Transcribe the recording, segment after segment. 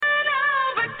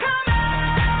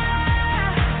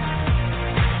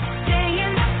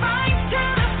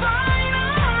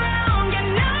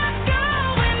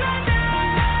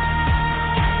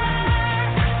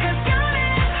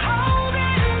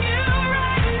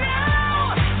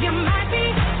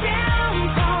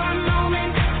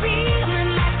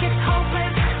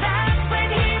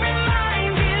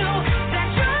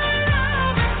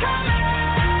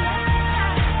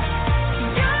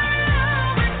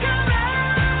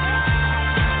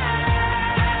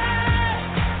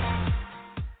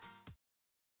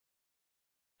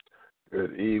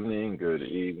good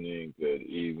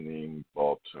evening,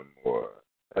 Baltimore.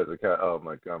 Hezekiah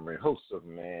Montgomery, host of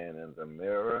Man in the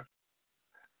Mirror,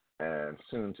 and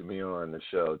soon to be on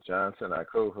Michelle Johnson, our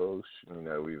co-host.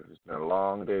 It's been a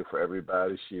long day for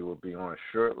everybody. She will be on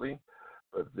shortly,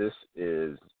 but this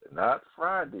is not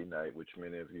Friday night, which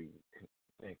many of you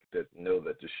think that know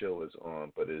that the show is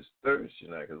on, but it's Thursday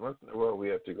night, because once in a while we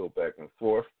have to go back and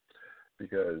forth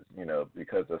because of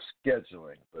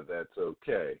scheduling, but that's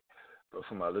okay. But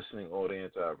for my listening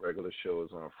audience, our regular show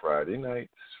is on Friday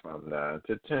nights from 9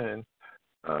 to 10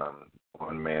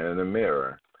 on Man in the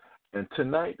Mirror. And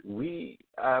tonight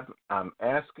I'm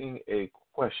asking a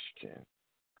question,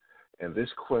 and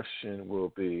this question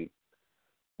will be,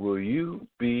 will you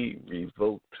be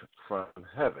revoked from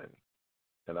heaven?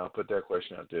 And I'll put that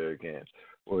question out there again.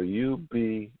 Will you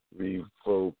be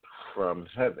revoked from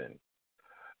heaven?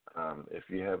 If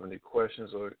you have any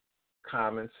questions or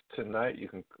comments tonight, you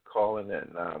can call in at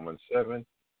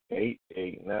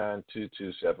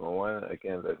 917-889-2271.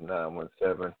 Again, that's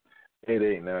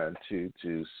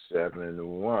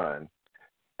 917-889-2271.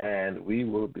 And we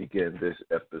will begin this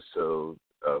episode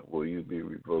of Will You Be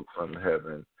Revoked from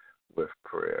Heaven with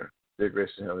prayer. Dear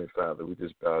gracious Heavenly Father, we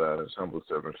just bow down as humble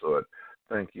servants, Lord.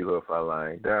 Thank you, Lord, for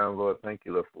lying down, Lord. Thank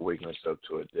you, Lord, for waking us up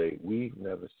to a day we've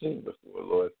never seen before,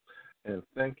 Lord. And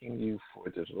thanking you for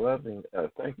just loving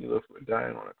us. Thank you, Lord, for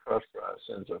dying on the cross for our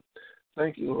sins.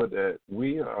 Thank you, Lord, that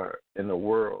we are in the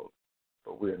world,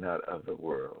 but we are not of the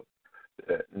world.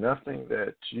 That nothing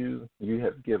that you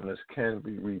have given us can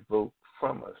be revoked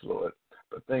from us, Lord.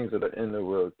 But things that are in the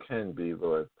world can be,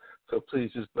 Lord. So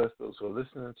please just bless those who are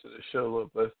listening to the show,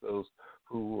 Lord. Bless those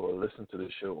who will listen to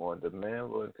the show on demand,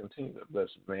 Lord. And continue to bless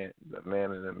the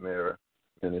Man in the Mirror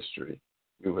ministry.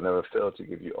 We will never fail to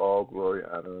give you all glory,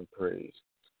 honor, and praise.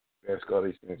 We ask all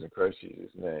these things in Christ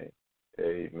Jesus' name.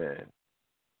 Amen.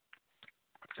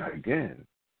 Again,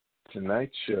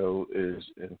 tonight's show is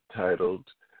entitled,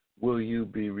 Will You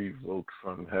Be Revoked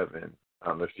from Heaven?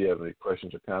 If you have any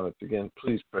questions or comments, again,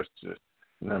 please press the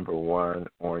number 1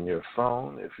 on your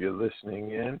phone. If you're listening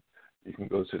in, you can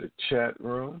go to the chat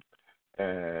room,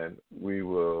 and we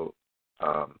will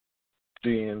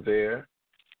be in there.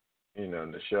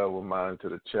 Michelle will monitor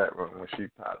the chat room when she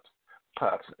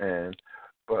pops in.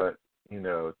 But,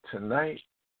 tonight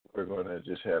we're going to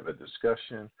just have a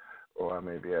discussion, or I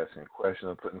may be asking questions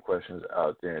or putting questions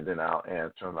out there, and then I'll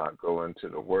answer them. I'll go into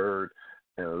the Word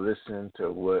and listen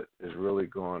to what is really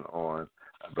going on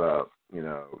about,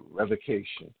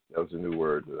 revocation. That was a new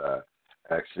word that I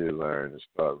actually learned. It's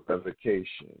called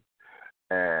revocation.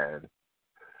 And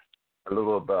a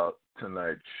little about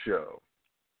tonight's show.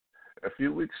 A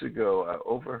few weeks ago, I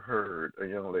overheard a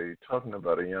young lady talking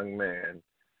about a young man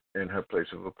in her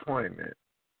place of appointment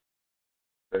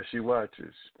that she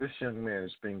watches. This young man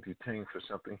is being detained for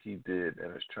something he did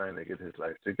and is trying to get his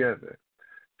life together.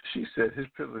 She said his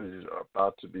privileges are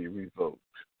about to be revoked.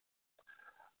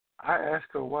 I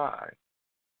asked her why.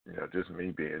 Just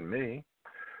me being me.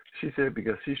 She said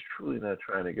because he's truly not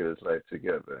trying to get his life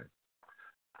together.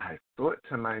 I thought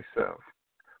to myself,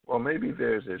 well, maybe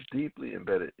there's a deeply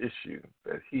embedded issue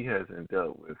that he hasn't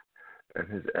dealt with, and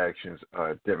his actions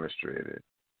are demonstrated.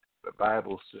 The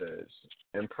Bible says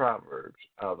in Proverbs,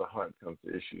 out of the heart comes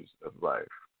the issues of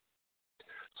life.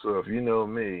 So if you know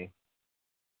me,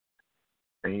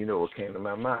 and you know what came to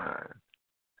my mind,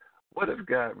 what if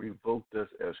God revoked us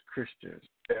as Christians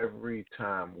every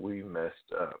time we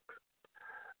messed up?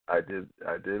 I did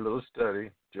a little study,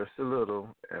 just a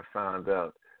little, and found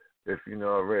out, if you know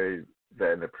already,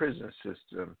 that in the prison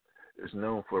system is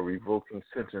known for revoking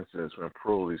sentences when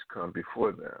parolees come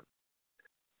before them.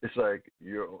 It's like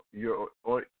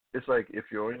it's like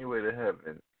if you're on your way to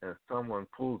heaven and someone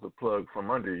pulls the plug from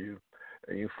under you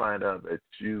and you find out that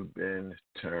you've been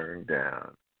turned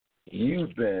down.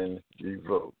 You've been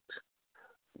revoked.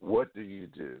 What do you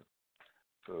do?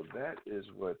 So that is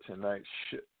what tonight's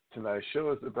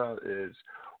show is about, is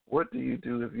what do you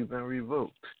do if you've been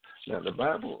revoked? Now, the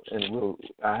Bible, and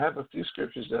I have a few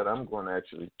scriptures that I'm going to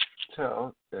actually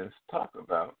tell and talk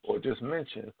about or just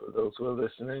mention. For those who are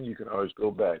listening, you can always go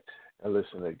back and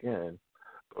listen again.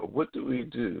 But what do we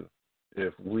do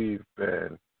if we've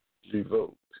been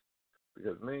revoked?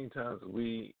 Because many times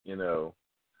we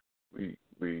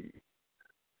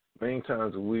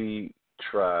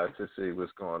try to see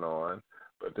what's going on,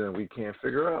 but then we can't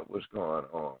figure out what's going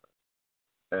on.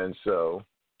 And so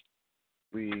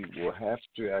we will have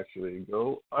to actually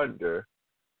go under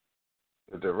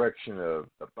the direction of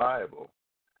the Bible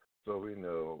so we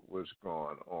know what's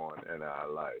going on in our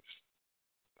lives.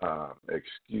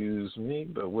 Excuse me,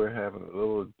 but we're having a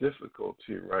little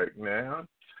difficulty right now.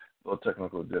 little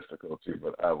technical difficulty,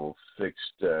 but I will fix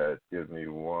that. Give me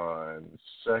 1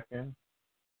 second.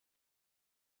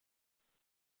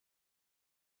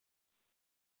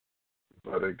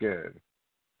 But again,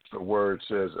 the word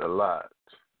says a lot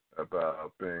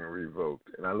about being revoked.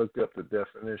 And I looked up the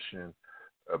definition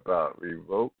about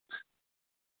revoked.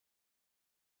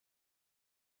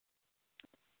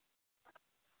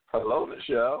 Hello,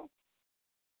 Michelle.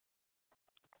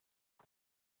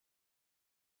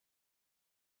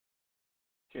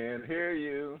 Can't hear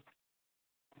you.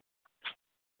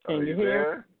 Can Are you you hear?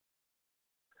 there?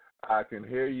 I can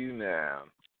hear you now.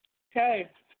 Okay,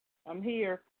 I'm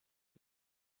here.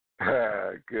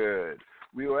 Good.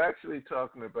 We were actually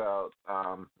talking about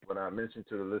when I mentioned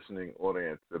to the listening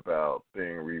audience about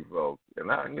being revoked,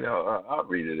 and I'll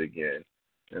read it again,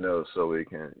 so we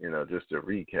can, just to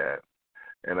recap.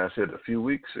 And I said a few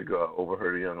weeks ago, I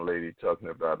overheard a young lady talking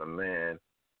about a man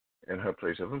in her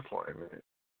place of employment.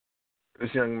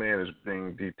 This young man is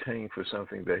being detained for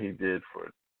something that he did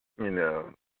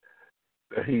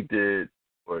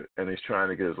and he's trying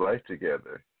to get his life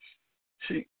together.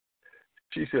 She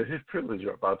said his privileges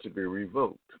are about to be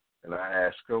revoked. And I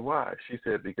asked her why. She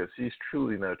said because he's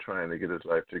truly not trying to get his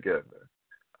life together.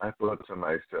 I thought to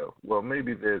myself, well,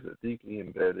 maybe there's a deeply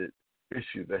embedded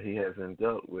issue that he hasn't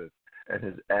dealt with, and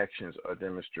his actions are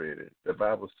demonstrated. The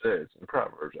Bible says in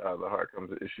Proverbs, out of the heart comes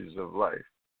the issues of life.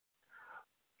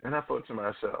 And I thought to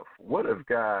myself, what if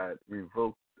God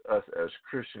revoked us as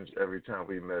Christians every time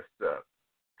we messed up?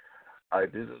 I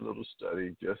did a little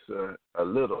study, just a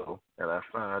little, and I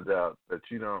found out that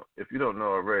if you don't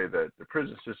know already, that the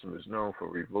prison system is known for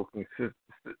revoking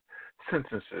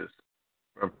sentences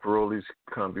when parolees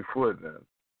come before them.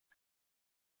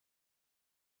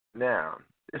 Now,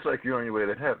 it's like you're on your way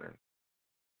to heaven,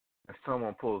 and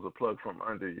someone pulls the plug from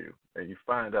under you, and you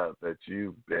find out that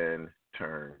you've been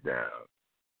turned down.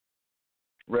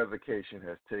 Revocation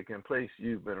has taken place.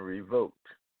 You've been revoked.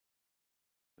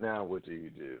 Now what do you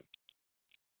do?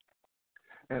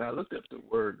 And I looked up the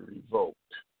word revoked,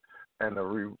 and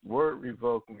the word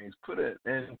revoke means put it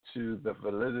into the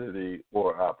validity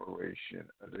or operation,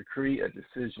 a decree, a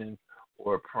decision,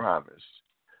 or a promise.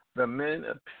 The men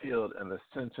appealed, and the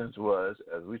sentence was,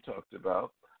 as we talked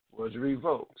about, was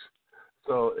revoked.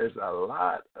 So there's a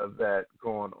lot of that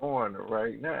going on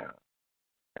right now.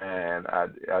 And I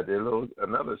did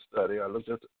another study. I looked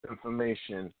at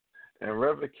information, and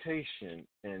revocation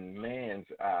in man's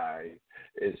eye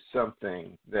is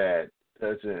something that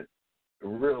doesn't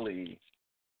really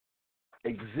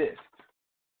exist.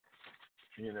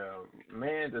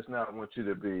 Man does not want you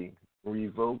to be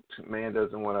revoked. Man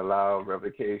doesn't want to allow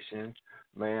revocation.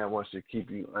 Man wants to keep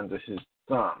you under his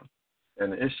thumb.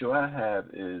 And the issue I have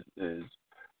is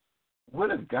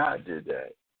what if God did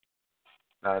that?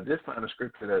 I did find a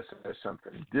scripture that says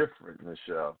something different,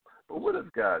 Michelle. But what if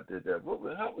God did that?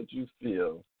 How would you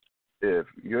feel if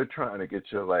you're trying to get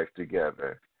your life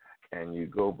together and you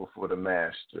go before the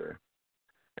master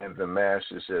and the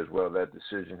master says, well, that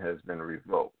decision has been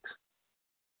revoked?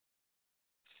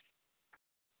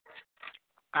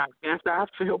 I guess I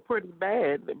feel pretty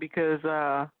bad because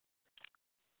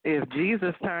if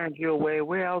Jesus turns you away,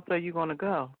 where else are you going to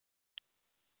go?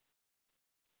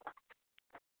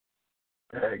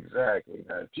 Exactly.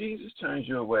 Now, if Jesus turns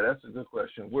you away, that's a good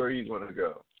question. Where are you going to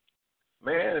go?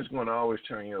 Man is going to always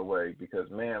turn you away because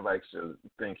man likes to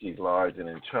think he's large and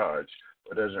in charge,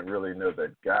 but doesn't really know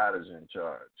that God is in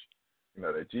charge.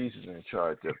 That Jesus is in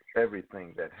charge of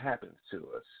everything that happens to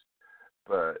us.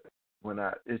 But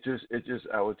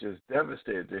I was just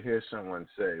devastated to hear someone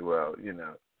say, well,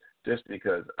 just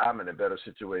because I'm in a better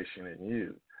situation than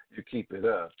you keep it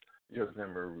up, you'll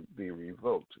never be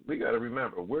revoked. We got to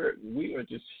remember, we are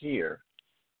just here.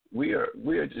 We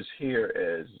are just here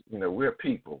as we're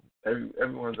people.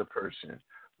 Everyone's a person.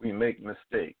 We make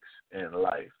mistakes in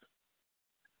life,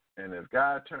 and if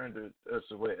God turned us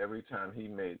away every time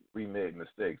we made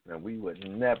mistakes, then we would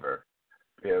never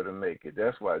be able to make it.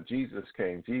 That's why Jesus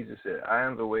came. Jesus said, "I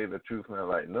am the way, the truth, and the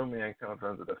light. No man comes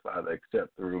unto the Father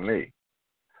except through me."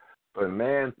 But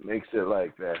man makes it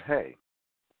like that. Hey,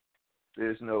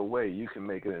 there's no way you can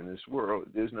make it in this world.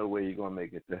 There's no way you're going to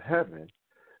make it to heaven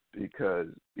because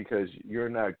you're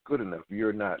not good enough.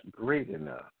 You're not great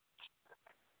enough.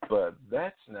 But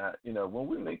that's not, when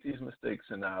we make these mistakes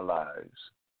in our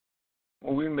lives,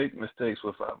 when we make mistakes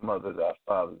with our mothers, our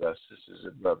fathers, our sisters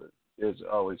and brothers, there's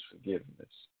always forgiveness.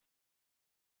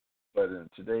 But in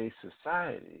today's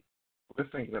society, we're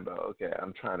thinking about, okay,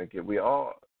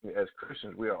 as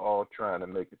Christians, we are all trying to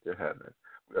make it to heaven.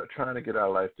 We are trying to get our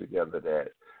life together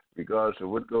that regardless of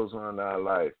what goes on in our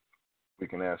life, we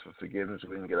can ask for forgiveness,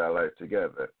 we can get our life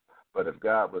together. But if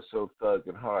God was so thug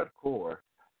and hardcore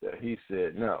that he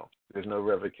said, no, there's no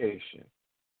revocation.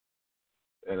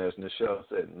 And as Nichelle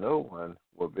said, no one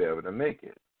will be able to make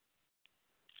it.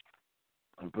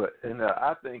 But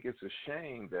I think it's a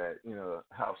shame that,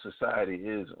 how society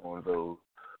is on those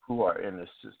who are in the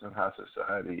system, how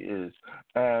society is.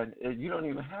 And you don't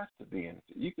even have to be in it.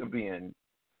 You can be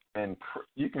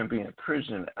in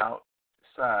prison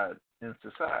outside in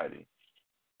society.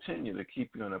 Continue to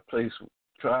keep you in a place,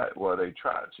 they try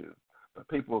to. But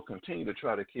people will continue to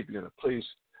try to keep you in a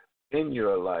place in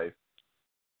your life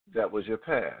that was your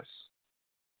past.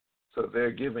 So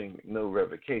they're giving no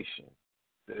revocation.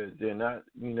 They're not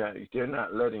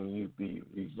letting you be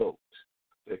revoked.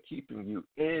 They're keeping you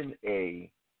in a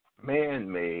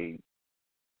man-made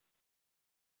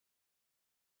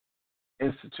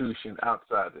institution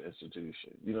outside the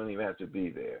institution. You don't even have to be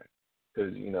there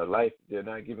because life. They're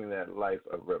not giving that life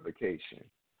of revocation.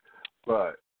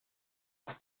 But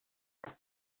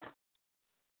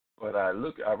I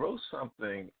wrote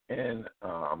something in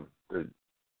the.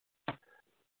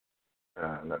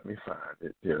 Let me find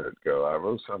it. Here it go. I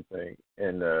wrote something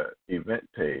in the event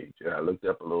page, and I looked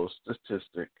up a little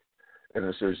statistic, and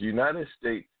it says the United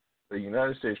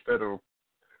States federal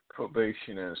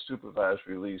probation and supervised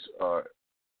release are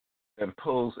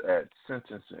imposed at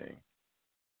sentencing.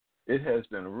 It has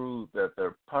been ruled that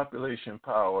the probation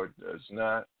power does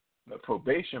not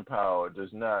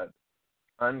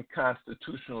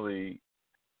unconstitutionally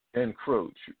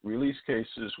encroach. Release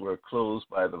cases were closed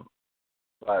by the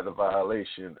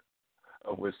violation,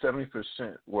 of which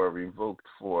 70% were revoked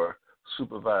for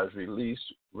supervised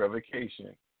release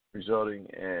revocation, resulting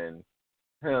in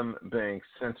him being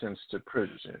sentenced to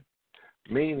prison,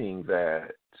 meaning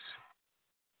that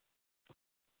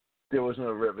there was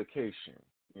no revocation.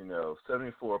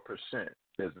 74%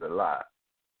 is a lot.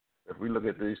 If we look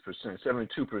at these percent,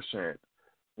 72%,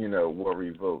 were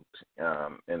revoked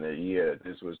in a year.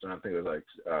 This was done, I think it was like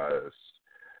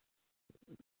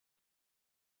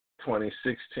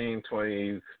 2016,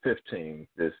 2015,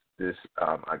 this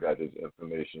I got this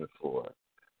information for.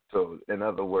 So in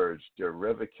other words, your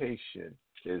revocation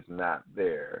is not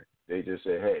there. They just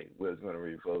say, hey, we're going to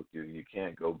revoke you. You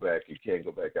can't go back. You can't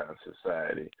go back out in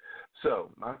society.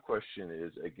 So my question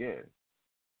is, again,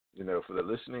 for the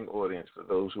listening audience, for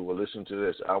those who will listen to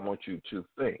this, I want you to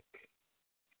think.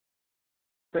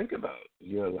 Think about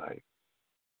your life.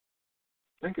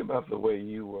 Think about the way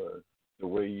you were,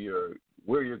 where you're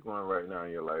going right now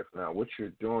in your life now, what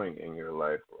you're doing in your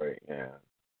life right now.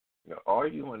 Are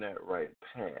you on that right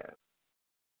path?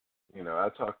 I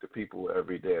talk to people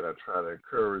every day, and I try to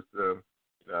encourage them.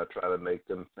 I try to make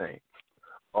them think.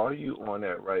 Are you on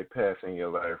that right path in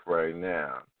your life right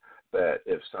now that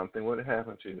if something would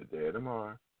happen to you today or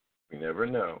tomorrow, we never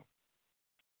know,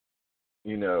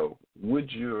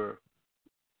 would your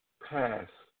passage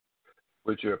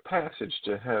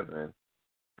to heaven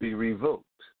be revoked?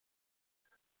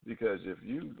 Because if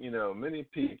many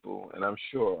people, and I'm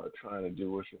sure, are trying to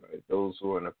do what's right. Those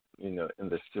who are in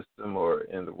the system or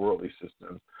in the worldly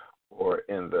system or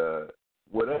in the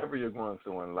whatever you're going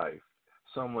through in life,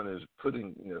 someone is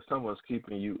someone's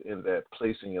keeping you in that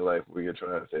place in your life where you're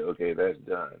trying to say, okay, that's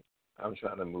done. I'm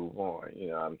trying to move on.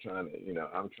 I'm trying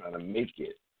to make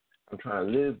it. I'm trying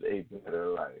to live a better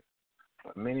life.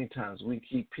 But many times we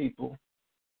keep people.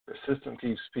 The system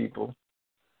keeps people.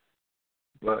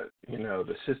 But,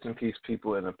 the system keeps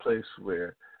people in a place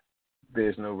where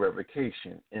there's no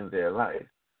revocation in their life.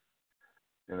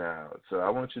 So I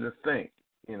want you to think,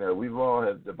 we've all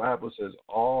had, the Bible says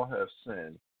all have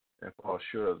sinned and fall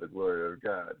short of the glory of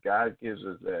God. God gives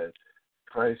us that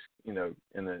Christ,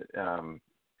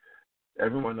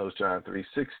 everyone knows John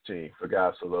 3:16, for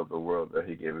God so loved the world that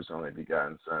he gave his only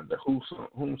begotten Son, that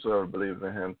whomsoever believes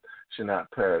in him should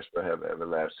not perish but have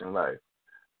everlasting life.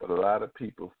 But a lot of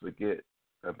people forget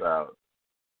about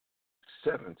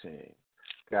 17.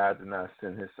 God did not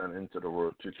send his Son into the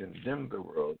world to condemn the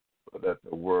world, but that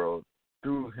the world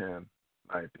through him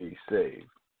might be saved.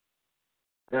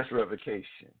 That's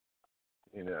revocation.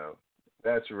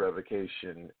 That's a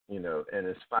revocation, in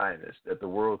its finest, that the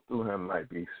world through him might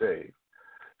be saved.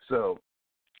 So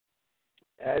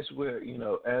as we're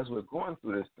going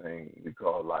through this thing we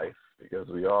call life, because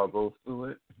we all go through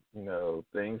it,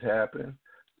 things happen.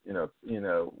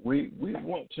 We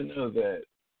want to know that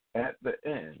at the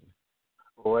end,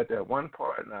 or at that one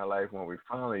part in our life when we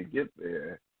finally get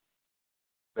there,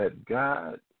 that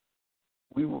God,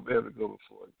 we will be able to go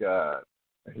before God,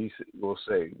 and he will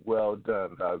say, well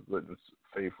done, thou good and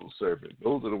faithful servant.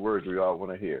 Those are the words we all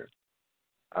want to hear.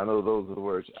 I know those are the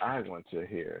words I want to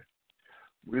hear.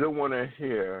 We don't want to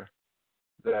hear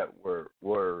that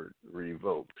word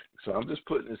revoked? So I'm just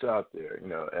putting this out there,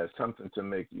 as something to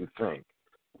make you think.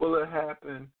 Will it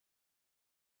happen?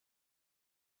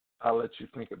 I'll let you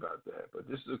think about that. But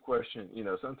this is a question,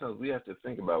 sometimes we have to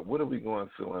think about what are we going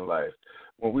through in life.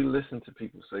 When we listen to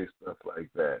people say stuff like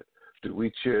that, do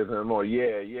we cheer them or,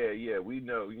 yeah, we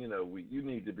know, you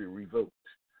need to be revoked.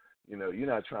 You're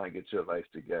not trying to get your life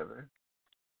together.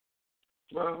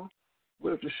 Well,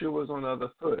 what if the shoe was on the other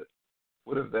foot?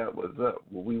 What if that was up?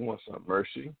 Well, we want some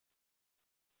mercy.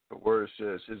 The word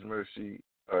says his mercy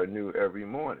are new every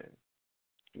morning.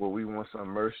 Well, we want some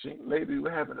mercy. Maybe we're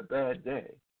having a bad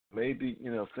day. Maybe,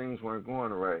 things weren't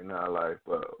going right in our life,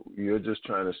 but you're just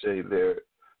trying to say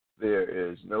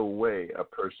there is no way a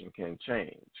person can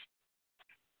change.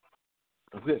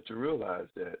 We have to realize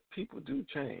that people do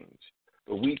change,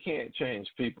 but we can't change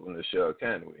people in the shell,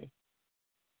 can we?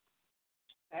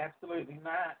 Absolutely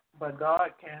not, but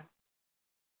God can.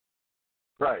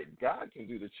 Right, God can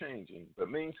do the changing, but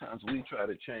many times we try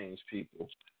to change people,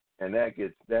 and that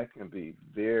can be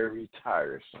very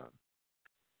tiresome.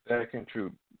 That can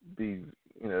truly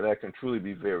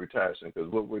be very tiresome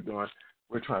because what we're doing,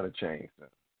 we're trying to change them.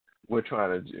 We're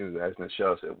trying to do, as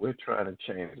Michelle said, we're trying to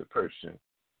change a person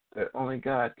that only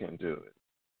God can do it.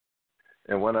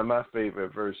 And one of my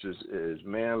favorite verses is,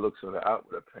 man looks on the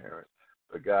outward appearance,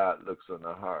 but God looks on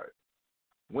the heart.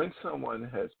 When someone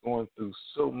has gone through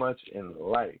so much in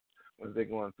life, when they're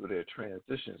going through their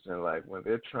transitions in life, when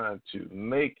they're trying to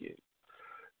make it,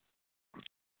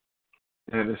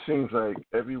 and it seems like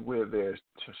everywhere they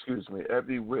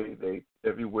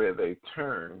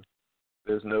turn,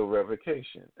 there's no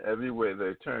revocation. Everywhere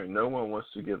they turn, no one wants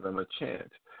to give them a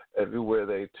chance. Everywhere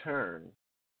they turn,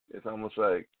 it's almost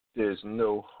like there's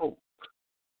no hope.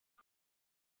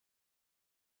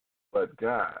 But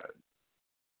God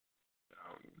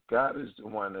is the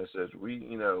one that says,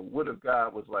 what if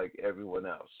God was like everyone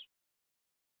else?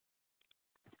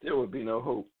 There would be no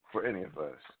hope for any of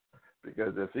us.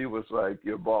 Because if he was like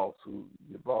your boss who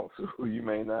you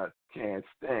can't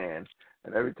stand,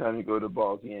 and every time you go to the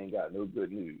boss, he ain't got no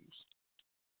good news.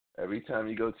 Every time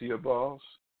you go to your boss,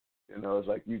 it's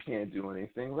like you can't do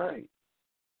anything right.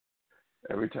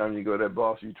 Every time you go to that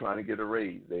boss, you're trying to get a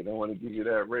raise. They don't want to give you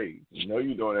that raise. You're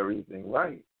doing everything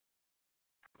right,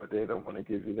 but they don't want to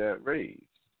give you that raise.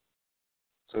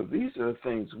 So these are the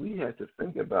things we have to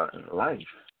think about in life.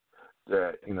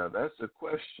 That, that's the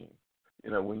question.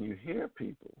 When you hear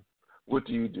people, what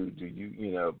do? Do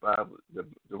you, Bible,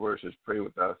 the word says pray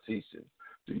without ceasing.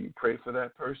 Do you pray for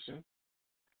that person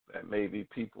that maybe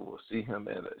people will see him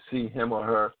or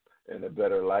her in a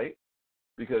better light?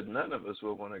 Because none of us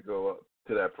will want to go up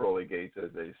to that pearly gates,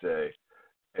 as they say,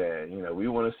 and, we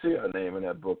want to see our name in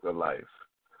that book of life.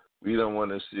 We don't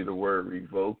want to see the word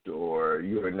revoked, or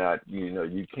you're not,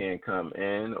 you can't come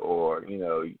in, or,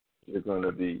 you're going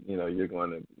to be, you're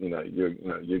going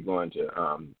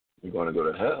to go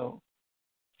to hell.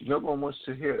 No one wants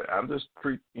to hear that. I'm just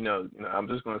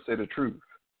going to say the truth,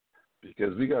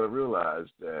 because we got to realize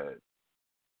that,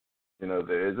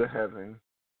 there is a heaven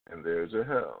and there's a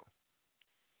hell.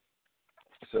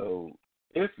 So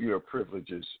if your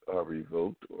privileges are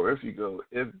revoked, or if you're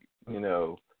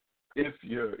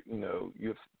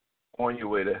on your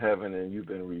way to heaven and you've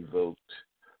been revoked,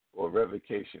 or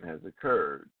revocation has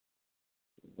occurred,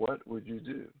 what would you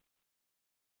do?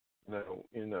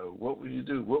 What would you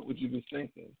do? What would you be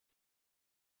thinking?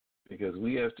 Because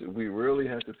we really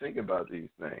have to think about these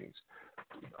things.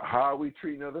 How are we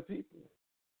treating other people?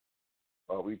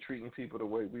 Are we treating people the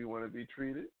way we want to be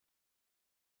treated?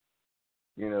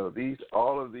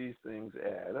 All of these things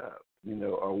add up.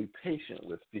 Are we patient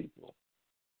with people?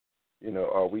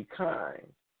 Are we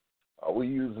kind? Are we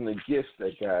using the gifts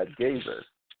that God gave us?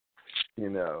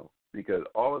 Because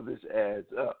all of this adds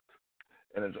up.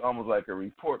 And it's almost like a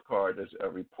report card. There's a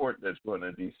report that's going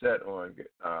to be set on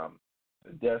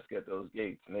the desk at those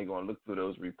gates, and they're going to look through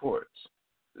those reports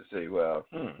to say, well,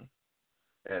 in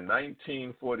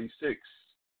 1946,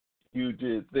 you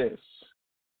did this,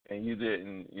 and you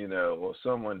didn't, or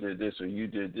someone did this, or you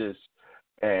did this,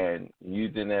 and you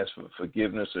didn't ask for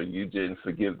forgiveness, or you didn't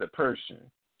forgive the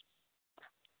person.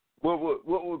 What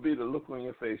would be the look on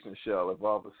your face, Michelle, if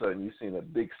all of a sudden you seen a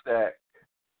big stack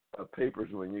of papers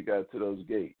when you got to those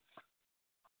gates?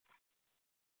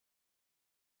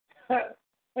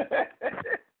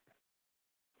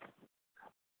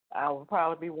 I would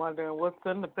probably be wondering what's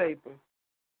in the paper,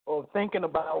 or thinking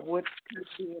about what could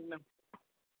be in them.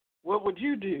 What would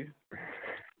you do?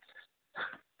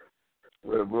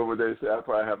 What would they say? I'd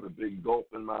probably have a big gulp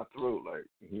in my throat, like,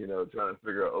 trying to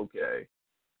figure out, okay.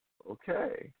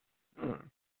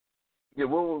 Yeah,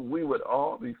 what we would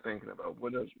all be thinking about,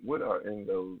 what are in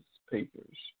those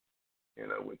papers,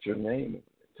 with your name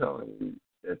telling you,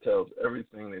 it tells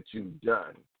everything that you've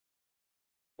done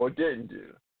or didn't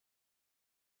do.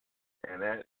 And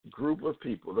that group of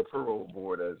people, the parole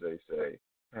board, as they say,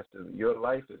 your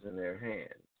life is in their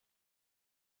hands.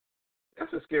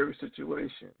 That's a scary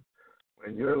situation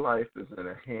when your life is in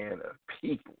the hand of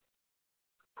people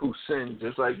who sin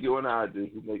just like you and I do,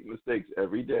 who make mistakes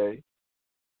every day,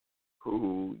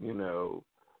 who,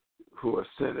 who are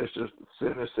sinners, just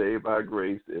sinners saved by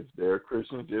grace, if they're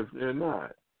Christians, if they're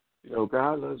not.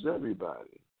 God loves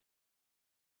everybody.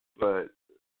 But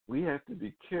we have to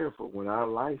be careful when our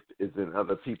life is in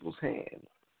other people's hands.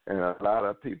 And a lot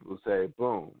of people say,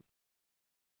 boom,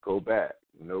 go back,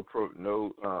 no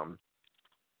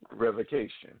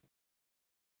revocation.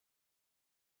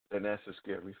 And that's a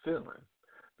scary feeling.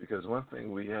 Because one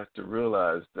thing we have to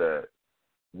realize that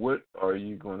what are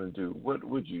you going to do? What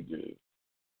would you do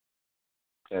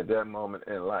at that moment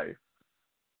in life?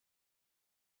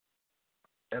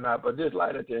 But there's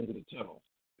light at the end of the tunnel.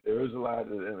 There is a light at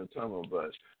the end of the tunnel,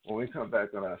 but when we come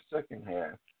back on our second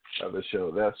half of the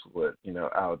show, that's what,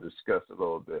 I'll discuss a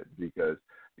little bit because,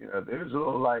 there's a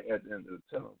little light at the end of the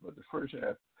tunnel. But the first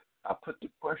half, I put the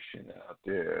question out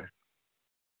there.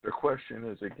 The question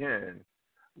is, again,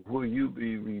 will you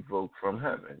be revoked from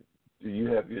heaven? Do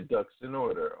you have your ducks in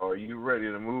order? Are you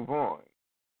ready to move on,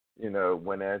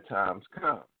 when that time's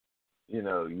come? You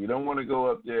don't want to go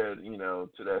up there,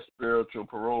 to that spiritual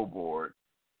parole board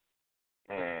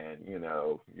and,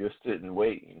 you're sitting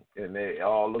waiting and they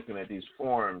all looking at these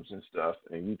forms and stuff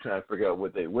and you trying to figure out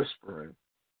what they whispering.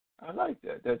 I like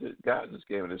that. God just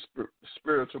gave it a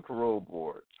spiritual parole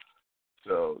board.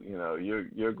 So,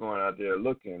 you're going out there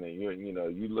looking and you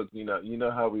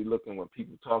know how we looking when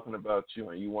people talking about you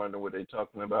and you wonder what they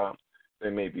talking about. They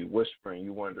may be whispering,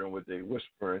 you wondering what they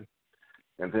whispering.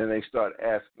 And then they start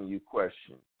asking you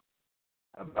questions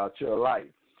about your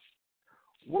life.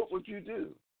 What would you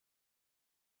do?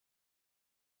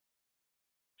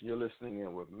 You're listening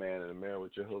in with Man in the Mirror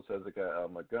with your host, Hezekiah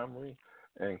Montgomery,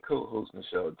 and co-host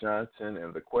Michelle Johnson.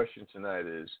 And the question tonight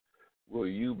is, will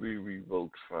you be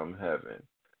revoked from heaven?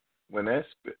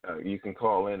 You can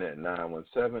call in at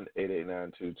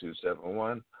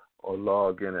 917-889-2271 or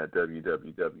log in at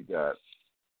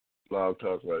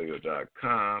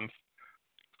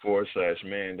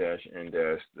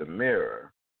www.blogtalkradio.com/man-n-the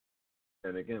mirror.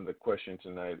 And again, the question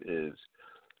tonight is,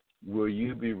 will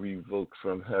you be revoked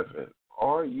from heaven?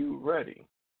 Are you ready?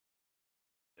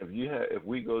 If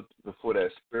we go before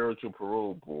that spiritual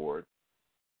parole board,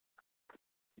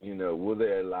 will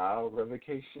they allow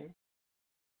revocation,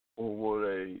 or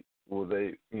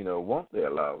won't they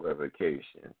allow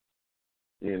revocation?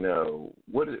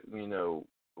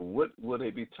 What will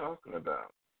they be talking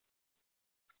about?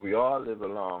 We all live a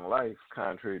long life,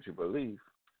 contrary to belief,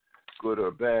 good or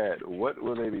bad. What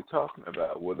will they be talking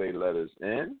about? Will they let us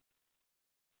in,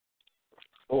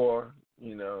 or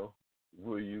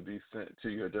will you be sent to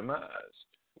your demise?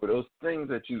 Will those things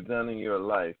that you've done in your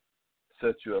life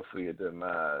set you up for your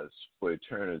demise for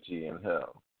eternity in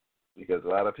hell? Because a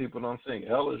lot of people don't think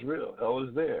hell is real. Hell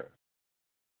is there.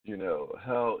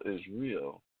 Hell is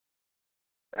real.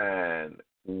 And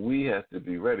we have to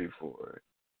be ready for it.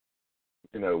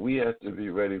 We have to be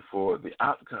ready for the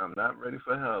outcome, not ready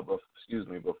for hell, but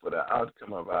for the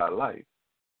outcome of our life.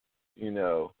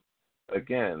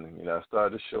 Again, I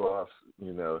started to show off,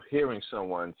 hearing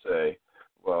someone say,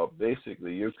 well,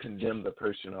 basically, you condemned the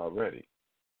person already.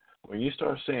 When you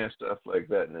start saying stuff like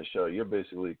that in the show, you're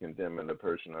basically condemning the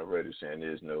person already, saying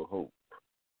there's no hope.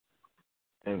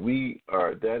 And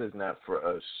that is not for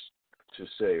us to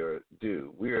say or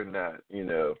do. We are not,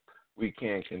 we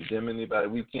can't condemn anybody.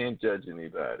 We can't judge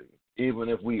anybody. Even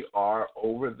if we are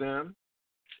over them,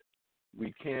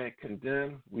 we can't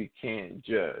condemn, we can't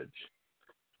judge.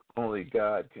 Only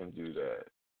God can do that.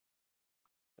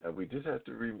 And we just have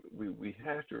to we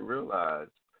have to realize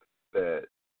that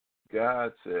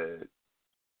God said,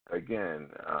 again,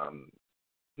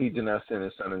 He did not send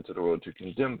His Son into the world to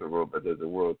condemn the world, but that the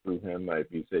world through Him might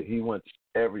be saved. He wants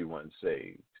everyone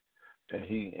saved,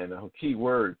 and the key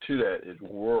word to that is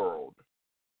world.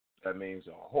 That means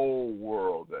the whole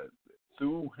world. That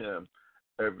through Him,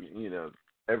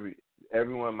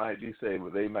 everyone might be saved,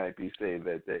 but they might be saved.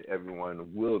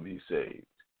 Everyone will be saved.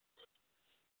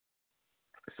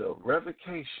 So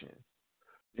revocation,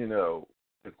 the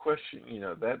question,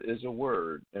 that is a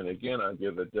word. And again, I'll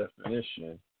give a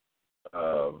definition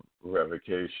of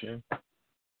revocation.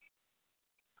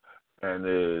 And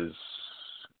is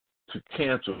to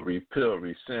cancel, repeal,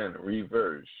 rescind,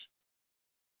 reverse.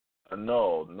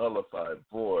 annul, nullify,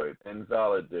 void,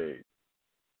 invalidate,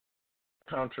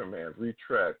 countermand,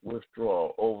 retract,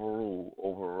 withdraw, overrule,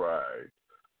 override.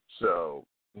 So,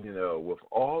 with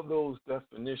all those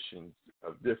definitions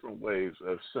of different ways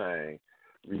of saying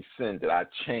rescinded, I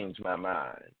changed my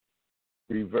mind.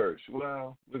 Reverse,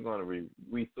 well, we're going to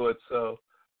we thought so,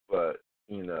 but,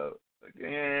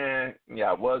 again,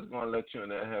 I was going to let you in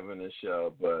that having a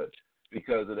show, but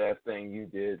because of that thing you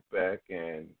did back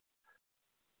in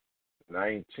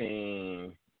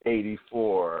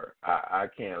 1984, I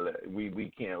can't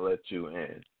we can't let you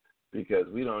in because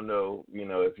we don't know,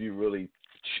 if you really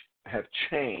have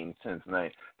changed since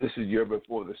night. This is year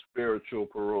before the spiritual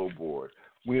parole board.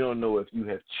 We don't know if you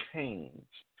have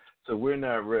changed, so we're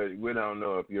not ready. We don't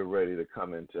know if you're ready to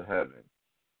come into heaven.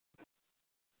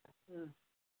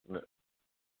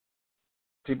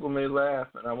 People may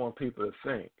laugh, and I want people to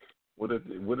think. What if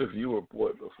you were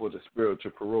brought before the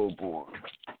spiritual parole board?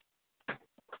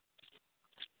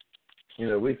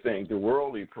 We think the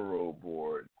worldly parole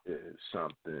board is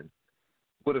something.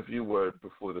 What if you were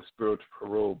before the spiritual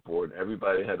parole board and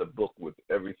everybody had a book with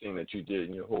everything that you did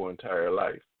in your whole entire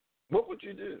life? What would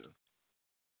you do?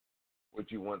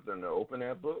 Would you want them to open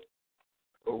that book?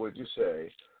 Or would you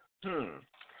say,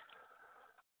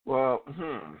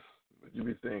 would you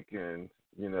be thinking,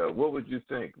 what would you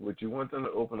think? Would you want them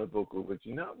to open a book or would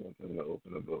you not want them to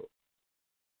open a book?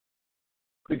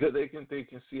 Because they can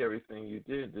see everything you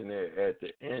did, and at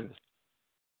the end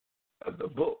of the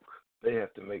book, they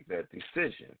have to make that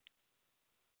decision.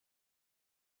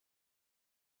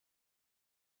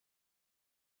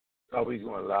 Are we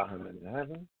going to allow him into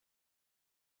heaven?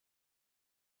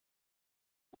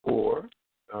 Or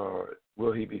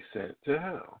will he be sent to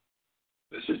hell?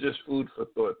 This is just food for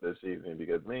thought this evening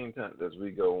because many times as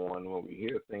we go on, when we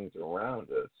hear things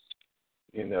around us,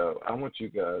 I want you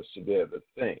guys to be able to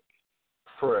think,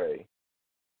 pray,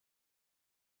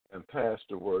 and pass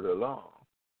the word along.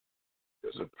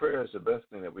 Because a prayer is the best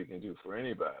thing that we can do for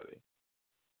anybody.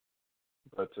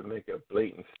 But to make a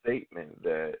blatant statement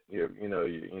that you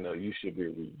should be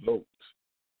revoked.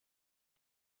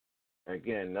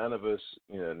 Again, none of us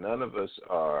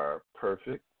are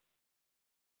perfect.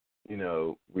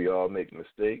 We all make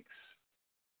mistakes.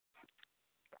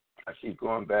 I keep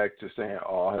going back to saying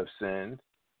all have sinned.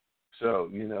 So,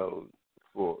 we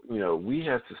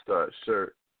have to start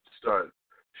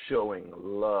showing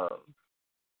love.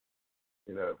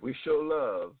 If we show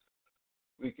love,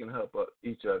 we can help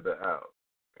each other out.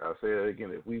 I'll say that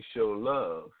again. If we show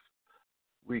love,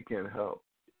 we can help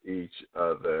each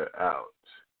other out.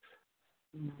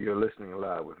 You're listening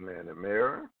live with Man and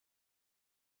Mirror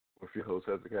with your host,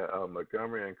 Hezekiah L.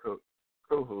 Montgomery, and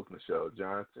co-host Michelle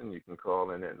Johnson. You can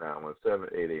call in at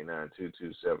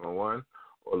 917-889-2271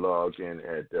 or log in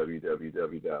at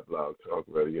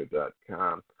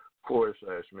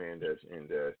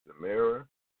www.blogtalkradio.com/man-in-the mirror.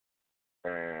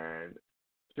 And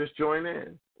just join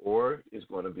in, or it's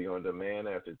going to be on demand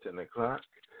after 10 o'clock.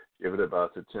 Give it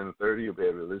about to 10:30. You'll be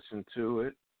able to listen to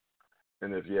it.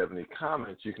 And if you have any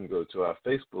comments, you can go to our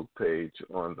Facebook page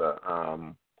on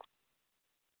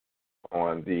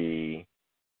the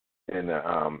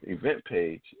event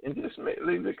page and just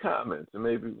leave the comments. And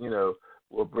maybe,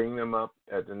 we'll bring them up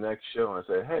at the next show and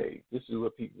say, hey, this is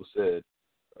what people said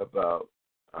about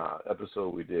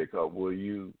episode we did called Will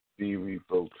You Be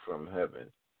Revoked from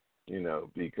Heaven?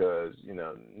 Because,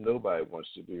 nobody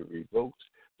wants to be revoked.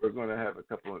 We're going to have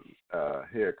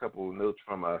hear a couple of notes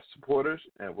from our supporters,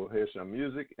 and we'll hear some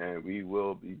music, and we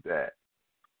will be back.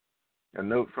 A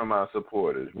note from our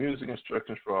supporters: music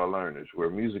instructions for our learners,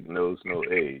 where music knows no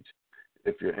age.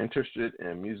 If you're interested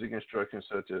in music instructions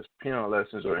such as piano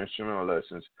lessons or instrumental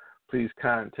lessons, please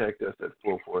contact us at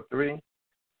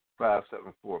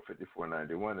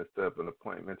 443-574-5491 and set up an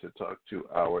appointment to talk to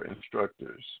our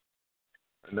instructors.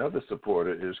 Another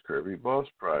supporter is Kirby Boss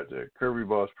Project. Kirby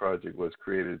Boss Project was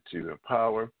created to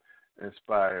empower,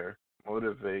 inspire,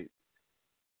 motivate,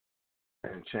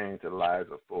 and change the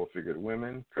lives of full-figured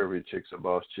women. Kirby chicks are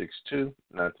boss chicks too,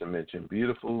 not to mention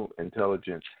beautiful,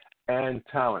 intelligent, and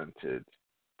talented.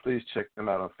 Please check them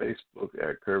out on Facebook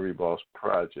at Kirby Boss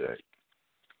Project.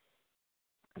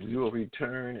 We will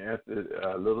return after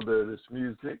a little bit of this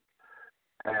music.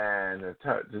 And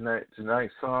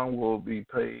tonight's song will be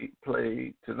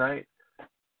played tonight,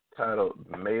 titled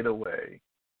Made Away.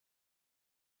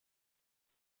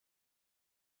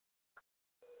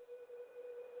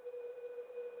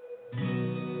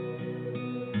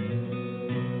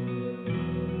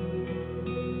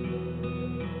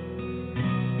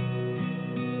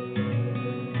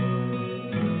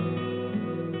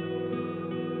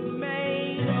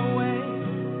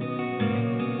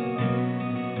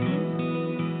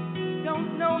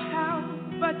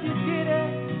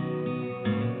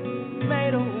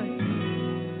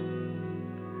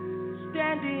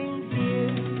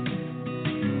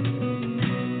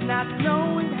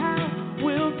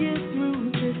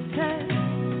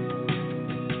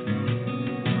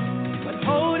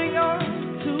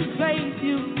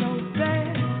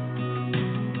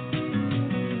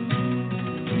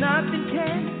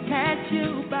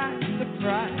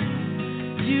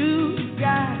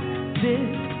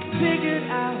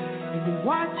 You're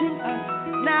watching us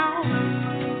now.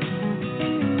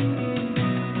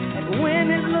 And when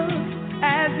it looks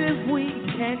as if we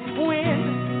can't win,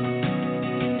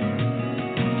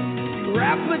 you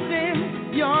wrap us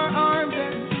in your arms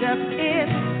and step in.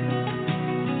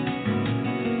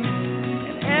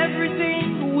 And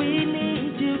everything we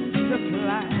need you to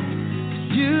supply.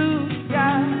 You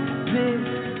got this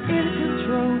in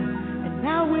control. And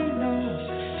now we know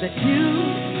that you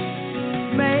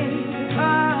made a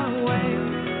way.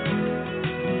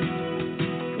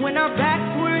 When our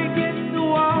backs were against the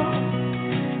wall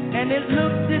and it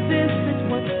looked as if it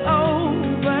was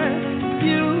over,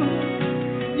 you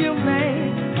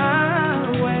made a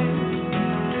way.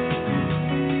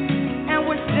 And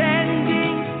we're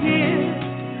standing here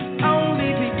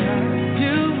only because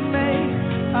you made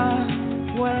a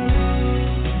way.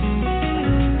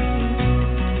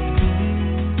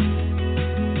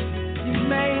 You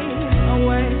made a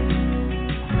way.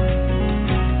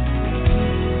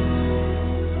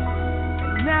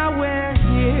 Now we're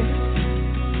here,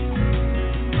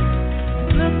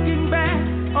 looking back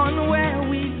on where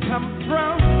we come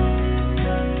from.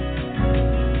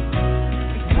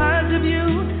 Because of you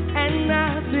and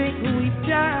nothing we've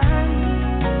done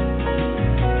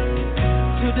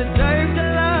to deserve the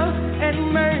love and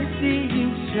mercy you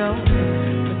showed.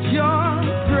 But your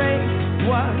grace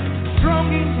was strong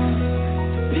enough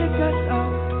to pick us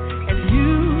up, and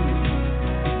you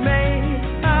made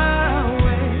a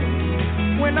way.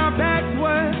 When our backs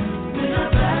were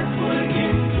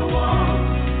against the wall,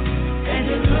 and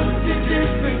it looked as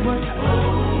if it was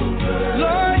over,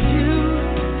 Lord, you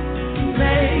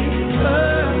made a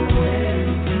way.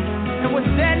 And we're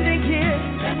standing here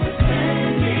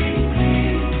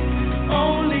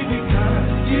only because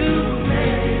you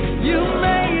made a way.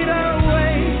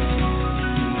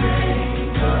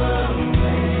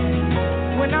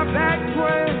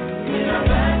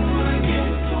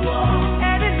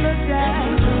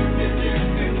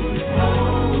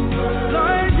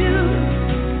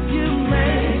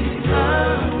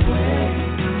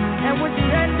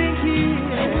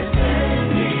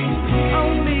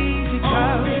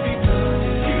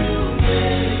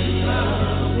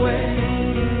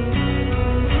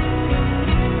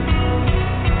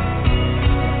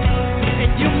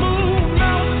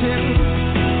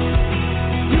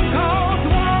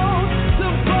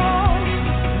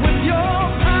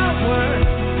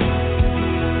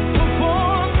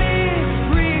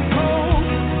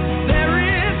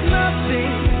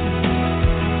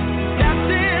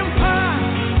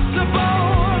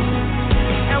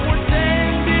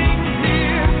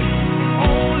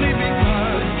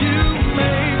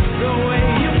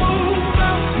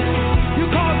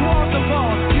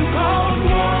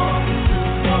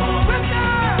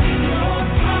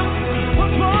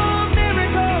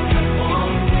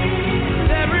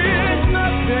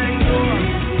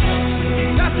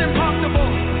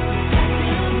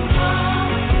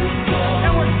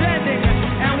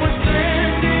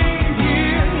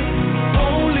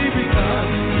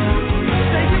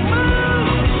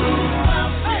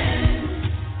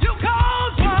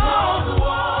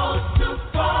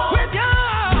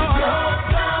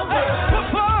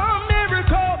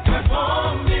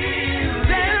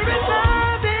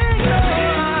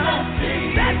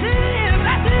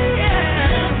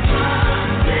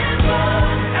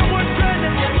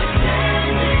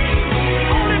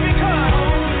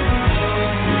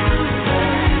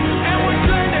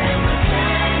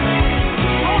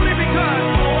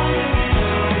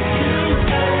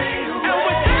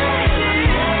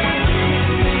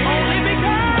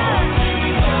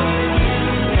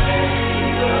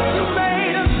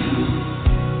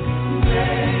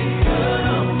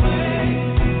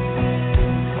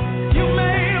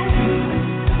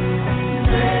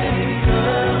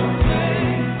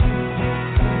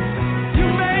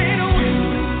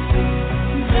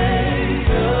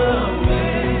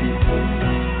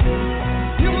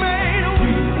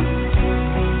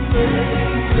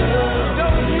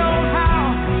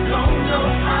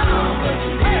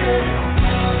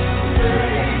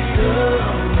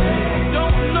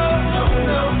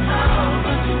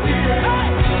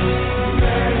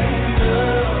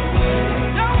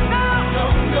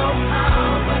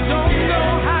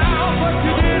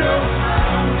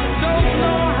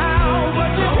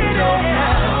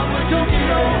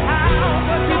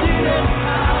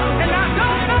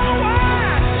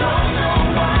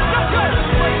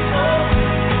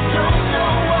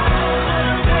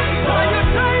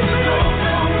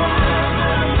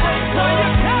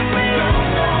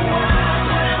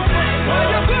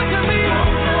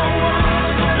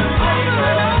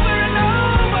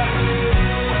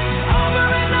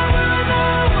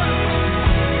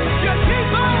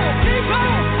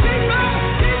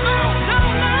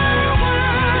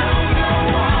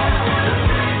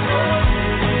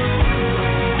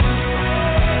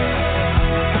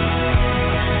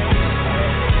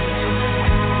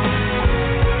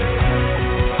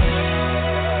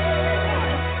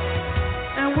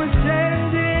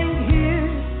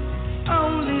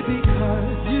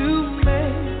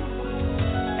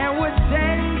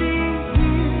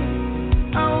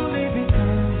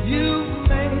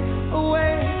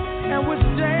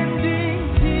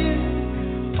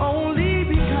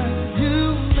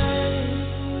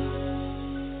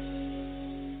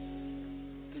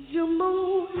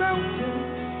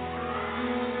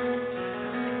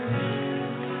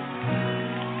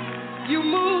 You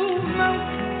move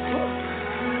mountains.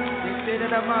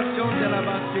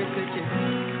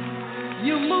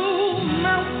 You move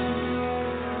mountains.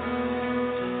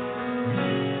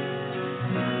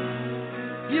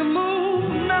 You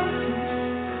move mountains.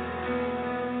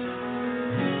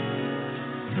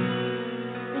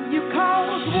 And you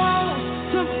cause walls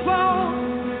to fall.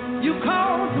 You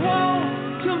cause walls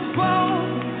to fall.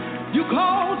 You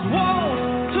cause walls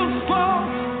to fall.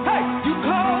 Hey, you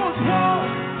cause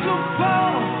walls to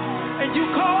fall. And you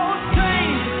cause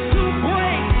chains to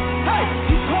break. Hey,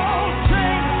 you cause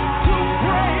chains to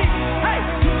break. Hey,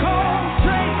 you cause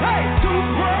chains, hey, to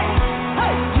break.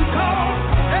 Hey, you cause,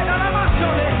 hey, no, no, no,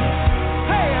 show it.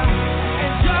 Hey,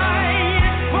 and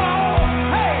giants fall.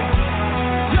 Hey,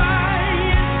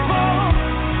 giants fall.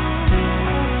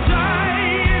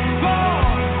 Giants fall.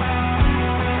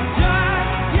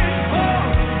 Giants fall.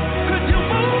 Could you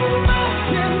move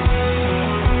mountains?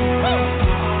 Woo!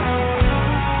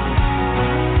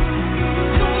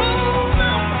 You move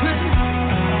mountains.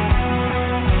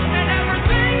 And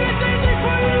everything is easy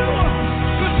for you.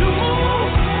 Could you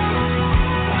move?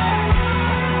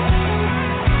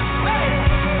 Hey,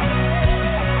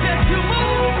 yes, you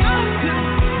move mountains.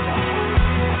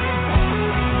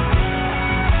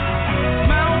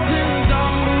 Mountains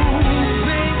are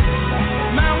moving.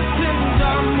 Mountains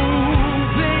are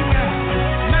moving.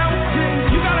 Mountains,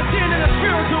 you gotta see it in the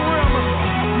spiritual realm.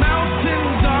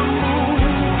 Mountains are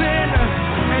moving.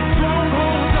 And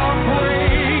strongholds are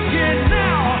breaking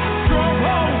now.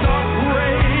 Strongholds are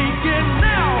breaking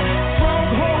now.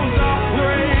 Strongholds are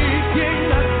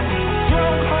breaking.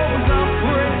 Strongholds are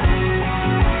breaking.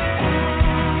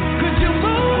 Could you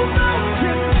move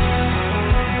mountains?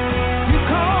 You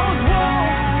cause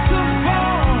walls to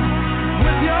fall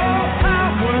with your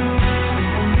power,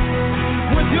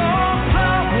 with your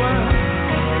power,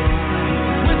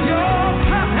 with your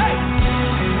power, hey,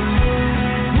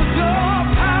 with your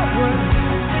power.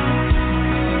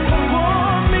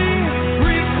 Perform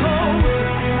miracles,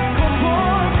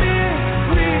 perform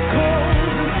miracles,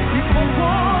 you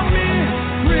perform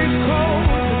miracles,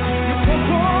 you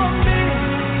perform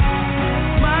miracles.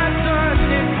 My son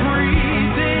is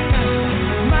breathing.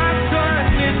 My son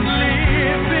is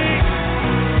living.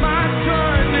 My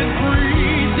son is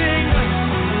breathing.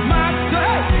 My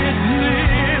son is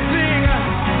living.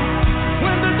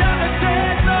 When the doctor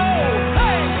said no,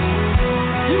 hey,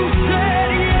 you said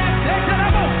yes. That's what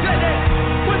I said it.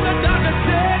 When the doctor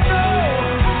said no,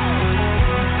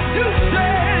 you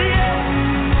said yes.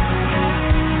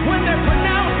 When they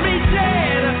pronounced me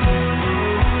dead,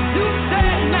 you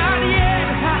said not yet.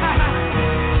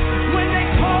 When they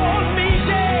called me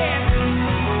dead,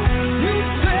 you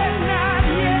said not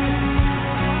yet.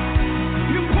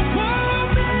 You perform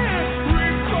miracles.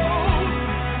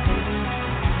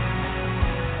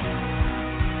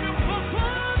 You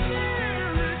perform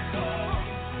miracles.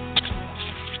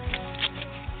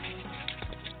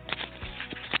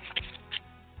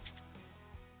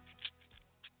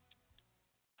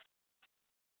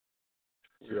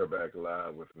 We are back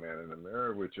live with Man in the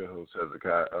Mirror with your host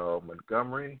Hezekiah L.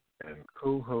 Montgomery and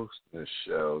co-host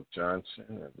Nichelle Johnson.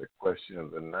 And the question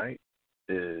of the night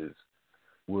is,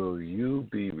 will you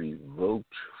be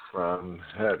revoked from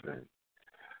heaven?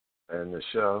 And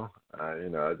Nichelle, I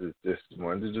just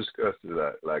wanted to discuss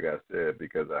it, like I said,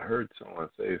 because I heard someone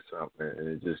say something and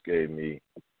it just gave me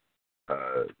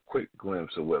a quick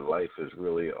glimpse of what life is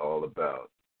really all about.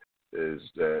 Is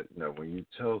that, when you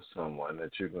tell someone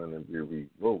that you're going to be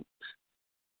revoked,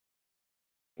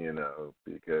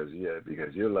 because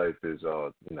your life is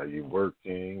all, you're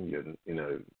working,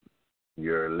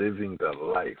 you're living the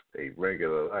life, a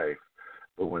regular life.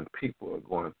 But when people are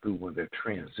going through, when they're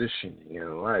transitioning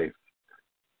in life,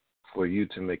 for you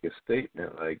to make a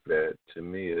statement like that, to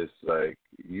me, it's like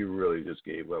you really just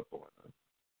gave up on them.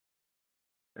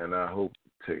 And I hope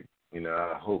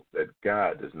that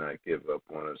God does not give up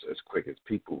on us as quick as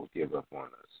people will give up on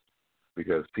us,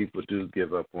 because people do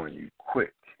give up on you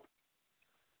quick.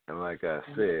 And like I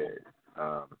said,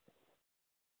 I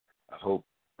hope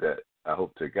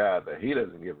to God that He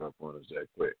doesn't give up on us that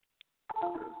quick.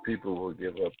 People will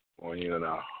give up on you in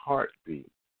a heartbeat.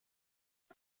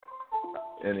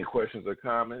 Any questions or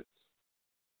comments?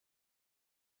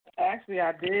 Actually,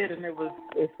 I did, and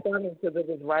it's funny because it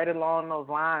was right along those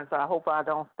lines. So I hope I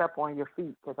don't step on your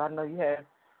feet, because I know you have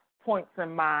points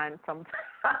in mind sometimes.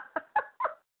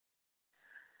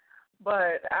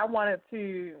 But I wanted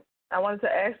to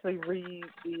actually read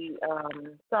the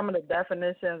some of the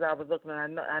definitions I was looking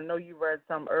at. I know you read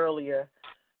some earlier,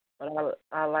 but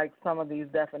I like some of these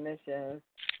definitions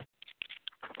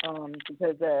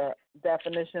because the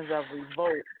definitions of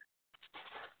revolt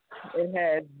It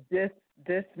has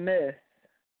dismiss,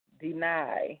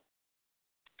 deny,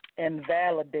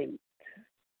 invalidate,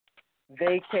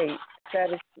 vacate, set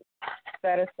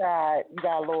aside. You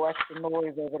got a little extra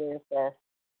noise over there, sir.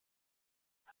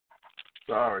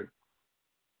 Sorry.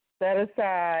 Set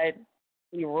aside,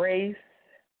 erase,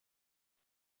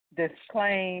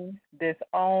 disclaim,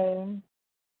 disown,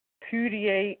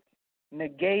 repudiate,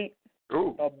 negate,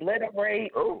 Ooh.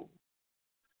 obliterate, Oh.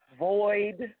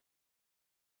 void,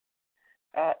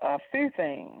 a few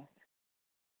things,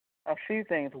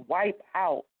 wipe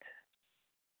out.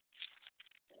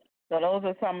 So those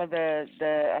are some of the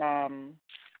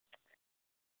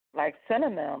like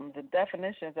synonyms, the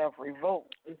definitions of revoke.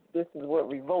 This is what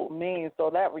revoke means. So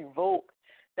that revoke,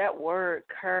 that word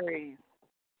carries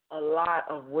a lot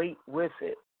of weight with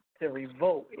it. To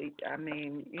revoke, I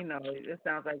mean, it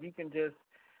sounds like you can just,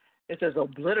 it says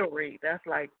obliterate. That's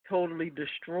like totally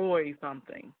destroy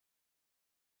something.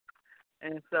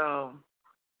 And so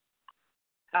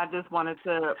I just wanted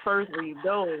to first read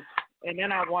those, and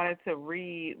then I wanted to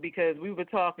read, because you were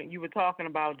talking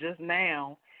about just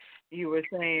now, you were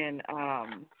saying,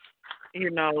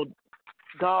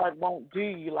 God won't do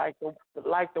you like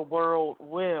the world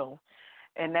will.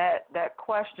 And that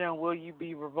question, will you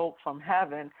be revoked from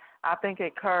heaven, I think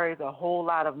it carries a whole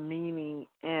lot of meaning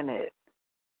in it,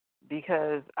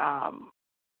 because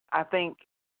I think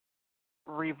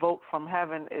revoked from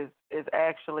heaven is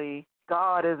actually,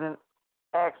 God isn't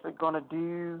actually going to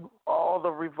do all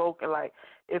the revoking. Like,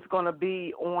 it's going to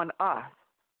be on us.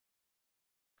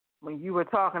 When you were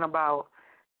talking about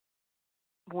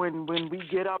when we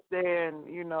get up there, and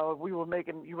you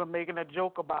were making a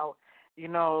joke about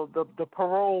the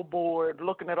parole board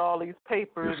looking at all these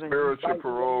papers, The and spiritual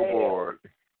parole board.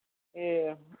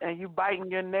 Yeah, and you biting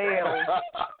your nails,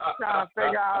 trying to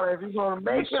figure out if you're gonna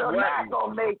make it or not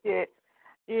gonna make it.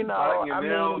 Biting your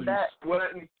nails, that.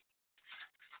 Sweating.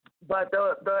 But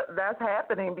that's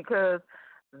happening because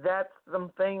that's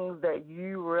some things that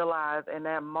you realize in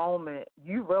that moment.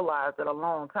 You realized it a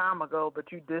long time ago,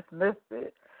 but you dismissed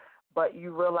it. But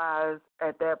you realize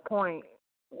at that point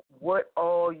what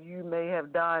all you may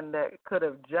have done that could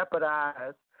have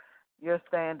jeopardized your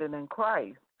standing in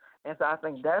Christ. And so I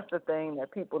think that's the thing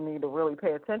that people need to really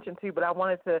pay attention to. But I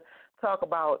wanted to talk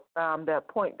about that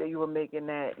point that you were making,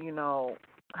 that,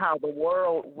 how the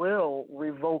world will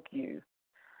revoke you.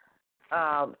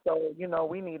 So,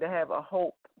 we need to have a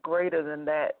hope greater than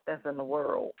that that's in the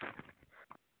world.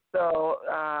 So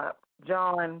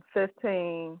John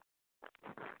 15,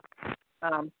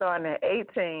 starting at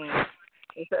 18,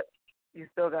 you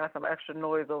still got some extra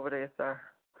noise over there, sir.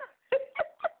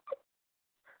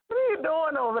 What are you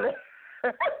doing over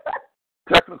there?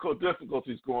 Technical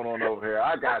difficulties going on over here.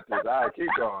 I got this. All right, keep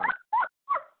going.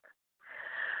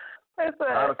 It's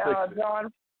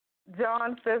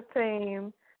John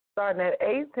 15, starting at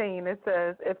 18, it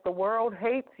says, if the world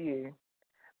hates you,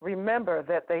 remember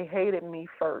that they hated me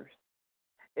first.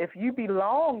 If you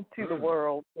belong to the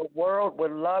world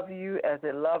would love you as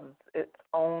it loves its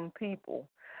own people.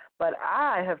 But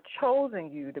I have chosen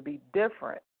you to be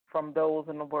different from those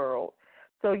in the world.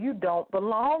 So you don't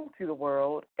belong to the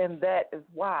world, and that is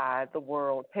why the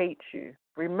world hates you.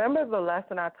 Remember the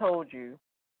lesson I told you.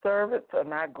 Servants are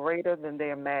not greater than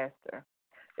their master.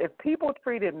 If people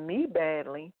treated me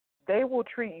badly, they will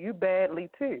treat you badly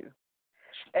too.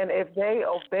 And if they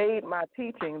obeyed my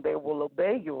teaching, they will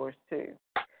obey yours too.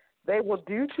 They will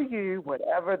do to you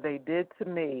whatever they did to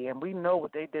me, and we know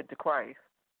what they did to Christ,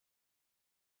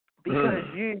 because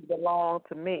you belong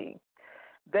to me.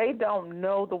 They don't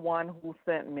know the one who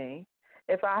sent me.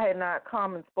 If I had not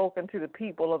come and spoken to the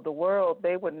people of the world,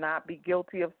 they would not be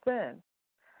guilty of sin.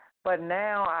 But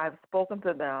now I have spoken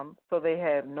to them, so they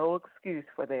have no excuse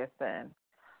for their sin.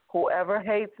 Whoever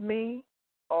hates me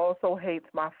also hates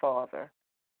my Father.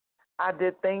 I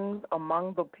did things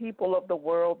among the people of the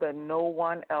world that no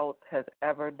one else has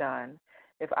ever done.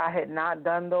 If I had not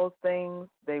done those things,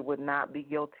 they would not be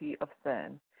guilty of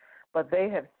sin. But they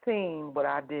have seen what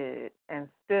I did, and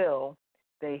still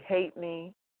they hate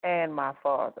me and my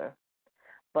Father.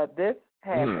 But this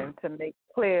happened to make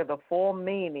clear the full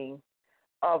meaning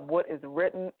of what is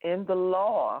written in the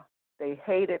law. They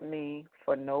hated me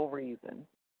for no reason.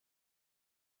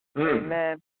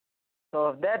 Amen. So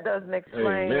if that doesn't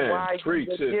explain why you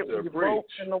would get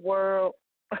revoked in the world,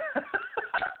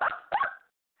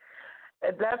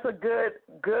 that's a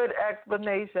good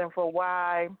explanation for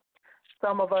why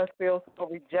some of us feel so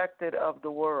rejected of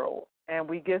the world, and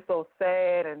we get so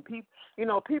sad, and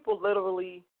people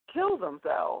literally kill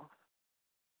themselves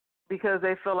because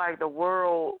they feel like the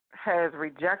world has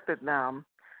rejected them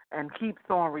and keeps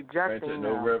on rejecting them.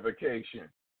 No revocation.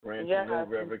 Granted no Yes.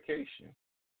 revocation.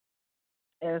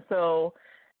 And so,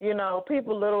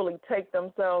 people literally take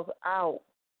themselves out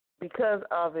because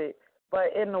of it.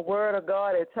 But in the Word of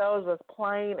God, it tells us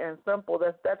plain and simple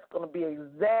that that's going to be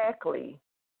exactly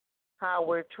how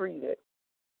we're treated.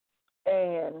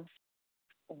 And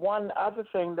one other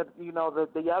thing that,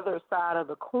 the other side of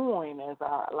the coin, as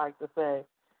I like to say,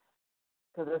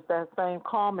 because it's that same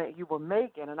comment you were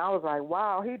making. And I was like,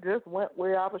 wow, he just went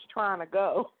where I was trying to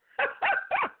go.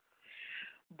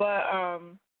 But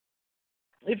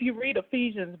if you read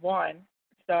Ephesians 1,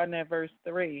 starting at verse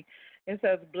 3, it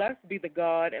says, "Blessed be the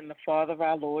God and the Father of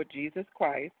our Lord Jesus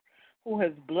Christ, who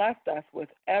has blessed us with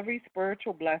every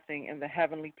spiritual blessing in the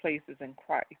heavenly places in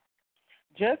Christ,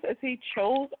 just as he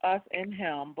chose us in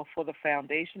him before the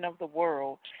foundation of the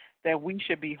world, that we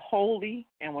should be holy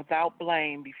and without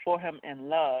blame before him in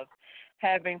love,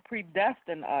 having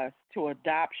predestined us to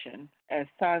adoption as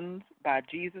sons by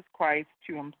Jesus Christ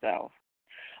to himself,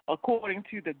 according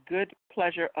to the good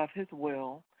pleasure of his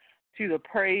will, to the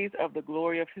praise of the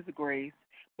glory of his grace,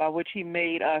 by which he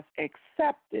made us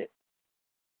accepted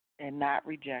and not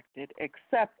rejected,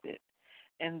 accepted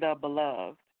in the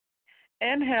beloved.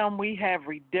 In him we have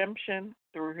redemption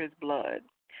through his blood,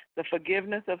 the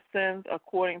forgiveness of sins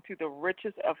according to the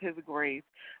riches of his grace,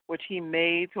 which he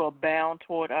made to abound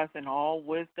toward us in all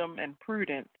wisdom and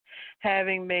prudence,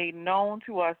 having made known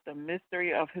to us the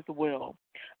mystery of his will,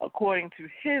 according to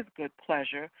his good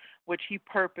pleasure, which he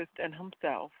purposed in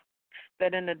himself,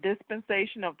 that in the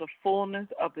dispensation of the fullness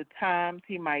of the times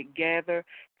he might gather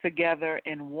together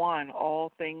in one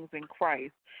all things in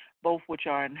Christ, both which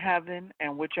are in heaven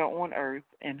and which are on earth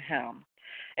in him.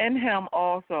 In him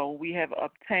also we have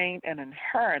obtained an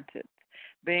inheritance,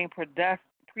 being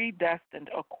predestined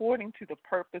according to the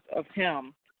purpose of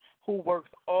him who works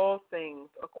all things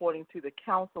according to the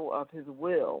counsel of his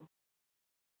will,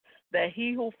 that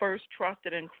he who first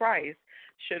trusted in Christ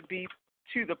should be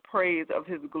to the praise of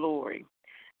his glory.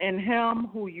 In him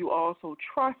who you also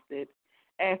trusted,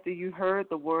 after you heard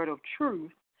the word of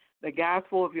truth, the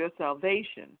gospel of your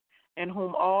salvation, in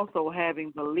whom also,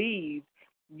 having believed,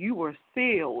 you were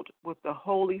sealed with the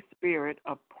Holy Spirit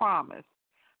of promise,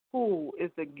 who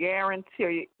is the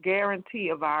guarantee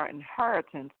of our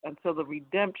inheritance until the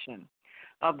redemption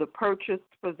of the purchased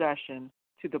possession,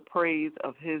 to the praise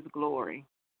of his glory.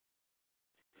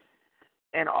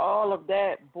 And all of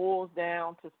that boils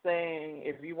down to saying,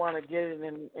 if you want to get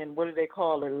it in what do they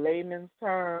call it, layman's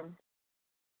terms,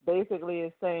 basically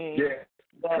it's saying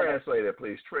that. Translate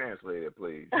it,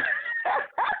 please.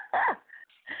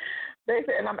 They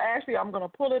said, and I'm going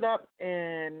to pull it up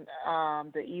in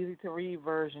the easy to read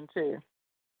version too,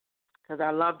 because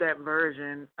I love that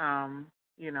version.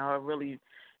 It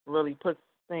really puts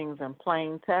things in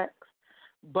plain text.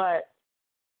 But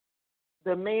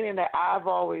the meaning that I've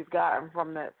always gotten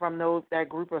from that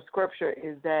group of scripture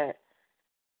is that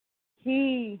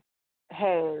he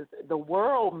has, the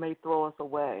world may throw us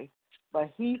away,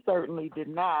 but he certainly did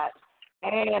not,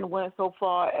 and went so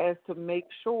far as to make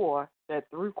sure that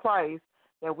through Christ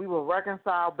that we were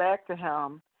reconciled back to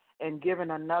him and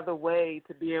given another way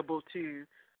to be able to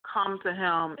come to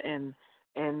him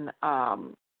and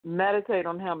meditate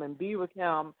on him and be with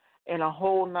him in a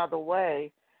whole nother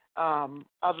way,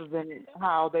 other than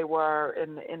how they were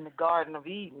in the Garden of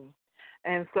Eden.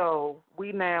 And so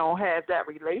we now have that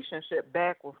relationship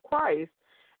back with Christ,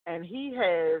 and he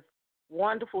has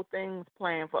wonderful things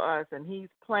planned for us, and he's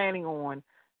planning on,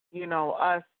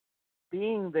 us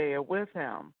being there with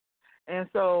him. And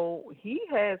so he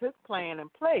has his plan in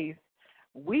place.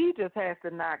 We just have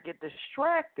to not get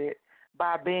distracted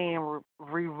by being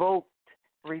revoked,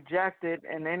 rejected,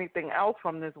 and anything else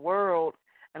from this world,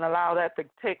 and allow that to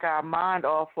take our mind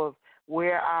off of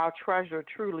where our treasure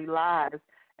truly lies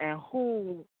and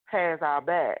who has our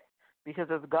back, because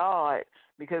it's God,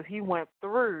 because he went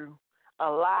through a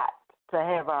lot to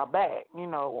have our back.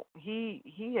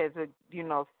 He has to,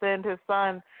 send his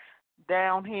son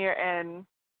down here, and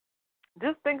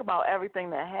just think about everything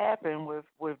that happened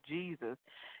with Jesus.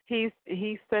 He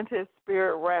sent his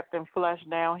spirit wrapped in flesh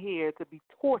down here to be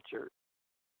tortured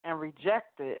and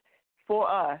rejected for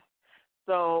us.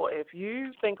 So if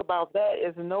you think about that,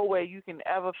 there's no way you can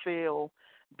ever feel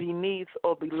beneath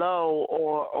or below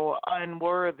or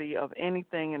unworthy of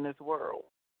anything in this world,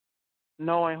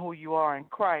 knowing who you are in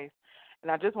Christ.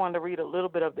 And I just wanted to read a little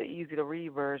bit of the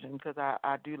easy-to-read version, because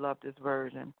I do love this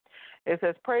version. It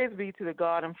says, "Praise be to the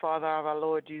God and Father of our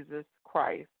Lord Jesus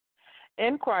Christ.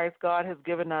 In Christ, God has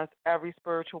given us every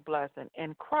spiritual blessing.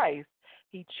 In Christ,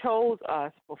 he chose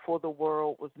us before the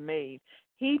world was made.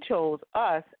 He chose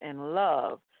us in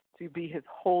love to be his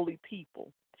holy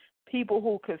people. people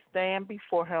who could stand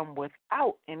before him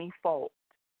without any fault.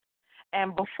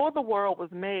 And before the world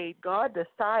was made, God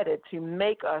decided to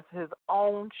make us his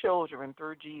own children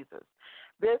through Jesus.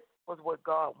 This was what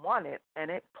God wanted, and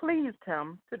it pleased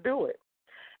him to do it.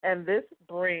 And this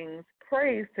brings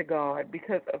praise to God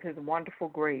because of his wonderful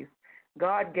grace.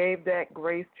 God gave that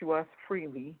grace to us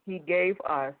freely. He gave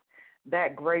us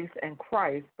that grace in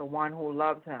Christ, the one who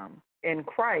loves him. In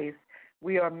Christ,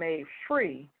 we are made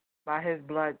free by his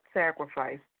blood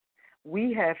sacrifice.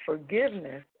 We have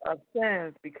forgiveness of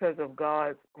sins because of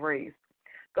God's grace.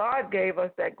 God gave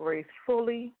us that grace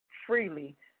fully,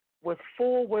 freely, with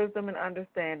full wisdom and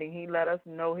understanding. He let us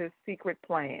know his secret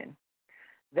plan.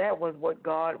 That was what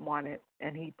God wanted,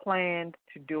 and he planned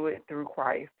to do it through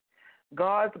Christ.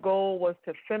 God's goal was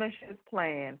to finish his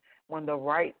plan when the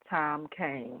right time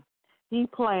came. He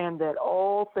planned that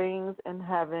all things in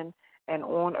heaven and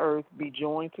on earth be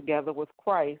joined together with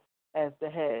Christ as the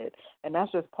head. And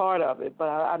that's just part of it, but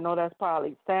I know that's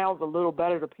probably sounds a little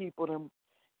better to people than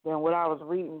what I was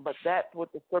reading, but that's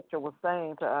what the scripture was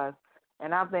saying to us.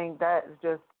 And I think that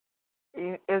is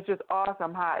it's just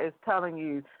awesome how it's telling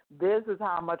you this is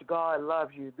how much God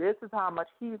loves you. This is how much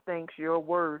he thinks you're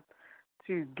worth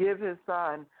to give his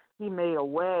son. He made a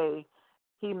way.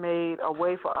 He made a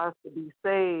way for us to be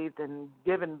saved and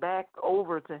given back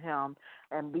over to him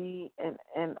and be in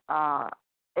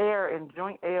heir and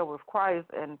joint heir with Christ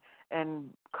and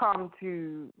come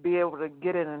to be able to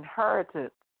get an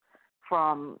inheritance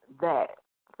from that.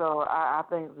 So I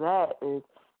think that is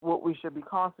what we should be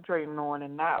concentrating on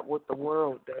and not what the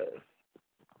world does.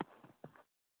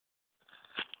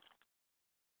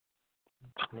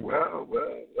 Well.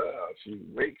 She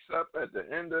wakes up at the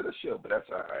end of the show, but that's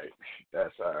all right.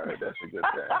 That's all right. That's a good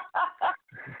thing.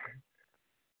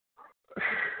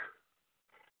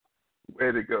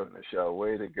 Way to go, Nichelle.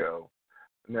 Way to go.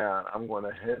 Now, I'm going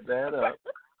to head that up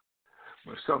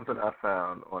with something I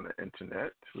found on the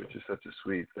internet, which is such a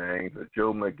sweet thing, the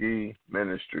Joe McGee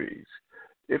Ministries.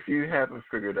 If you haven't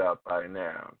figured out by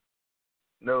now,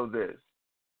 know this.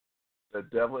 The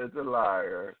devil is a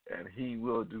liar, and he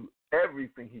will do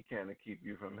everything he can to keep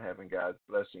you from having God's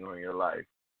blessing on your life.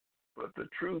 But the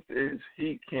truth is,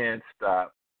 he can't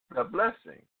stop the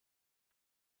blessing.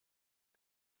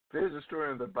 There's a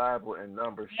story in the Bible in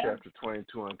Numbers chapter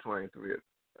 22 and 23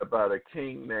 about a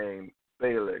king named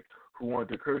Balak who wanted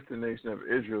to curse the nation of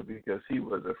Israel because he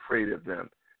was afraid of them.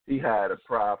 He had a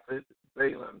prophet,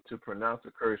 Balaam, to pronounce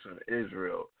a curse on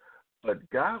Israel. But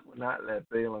God would not let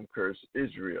Balaam curse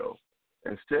Israel.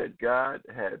 Instead, God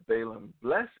had Balaam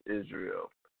bless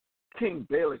Israel. King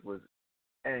Balak was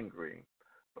angry,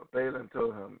 but Balaam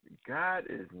told him, God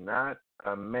is not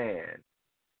a man.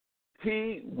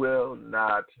 He will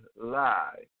not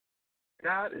lie.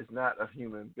 God is not a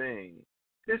human being.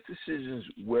 His decisions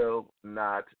will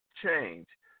not change.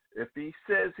 If he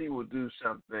says he will do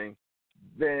something,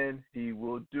 then he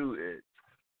will do it.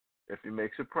 If he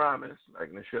makes a promise, like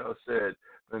Nichelle said,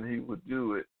 then he will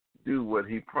do it, do what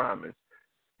he promised.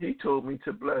 He told me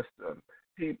to bless them.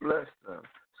 He blessed them.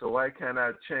 So why can't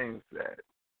I change that?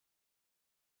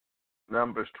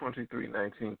 Numbers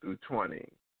 23:19 through 20.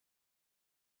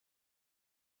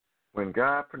 When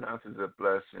God pronounces a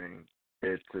blessing,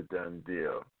 it's a done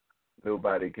deal.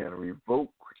 Nobody can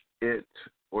revoke it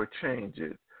or change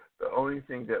it. The only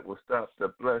thing that will stop the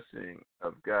blessing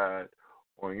of God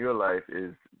on your life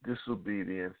is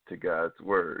disobedience to God's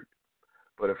word.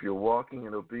 But if you're walking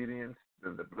in obedience,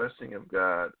 then the blessing of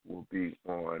God will be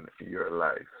on your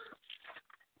life.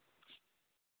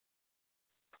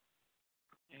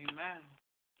 Amen.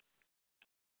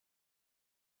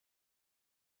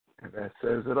 And that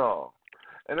says it all.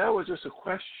 And that was just a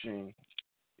question,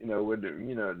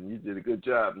 you did a good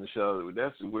job, Nichelle.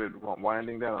 We're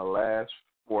winding down the last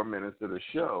 4 minutes of the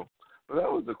show. But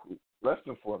that was less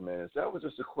than 4 minutes. That was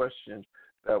just a question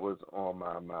that was on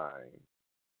my mind.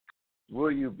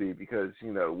 Will you be? Because,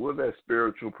 will that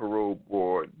spiritual parole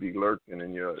board be lurking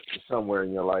somewhere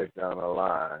in your life down the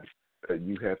line that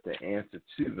you have to answer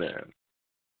to them?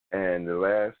 And the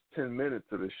last 10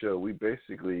 minutes of the show, we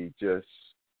basically just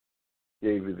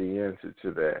gave you the answer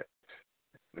to that.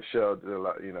 Nichelle did a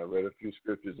lot, read a few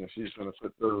scriptures, and she's going to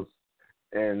put those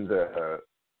in the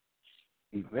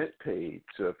event page.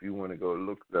 So if you want to go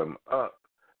look them up,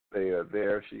 they are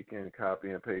there. She can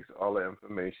copy and paste all the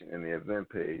information in the event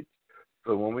page.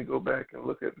 So when we go back and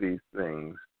look at these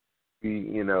things,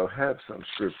 we, have some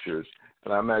scriptures.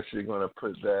 And I'm actually going to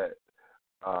put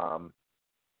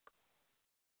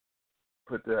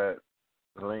that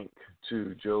link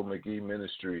to Joe McGee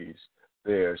Ministries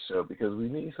there. So because we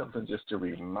need something just to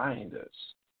remind us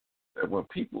that when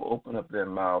people open up their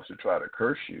mouths to try to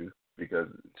curse you, because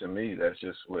to me that's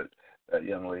just what that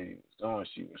young lady was doing.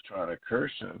 She was trying to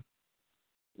curse him,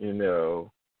 you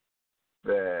know,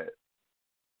 that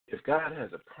if God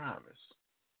has a promise,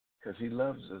 because he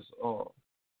loves us all,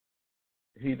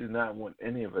 he did not want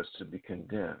any of us to be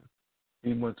condemned.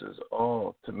 He wants us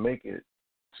all to make it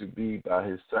to be by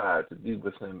his side, to be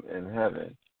with him in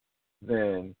heaven.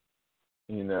 Then,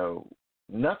 you know,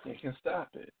 nothing can stop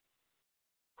it.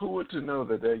 Who would to know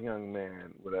that that young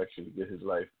man would actually get his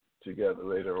life together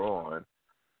later on?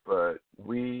 But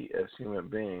we as human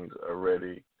beings are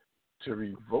ready to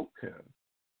revoke him.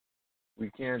 We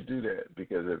can't do that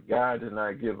because if God did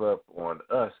not give up on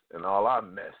us and all our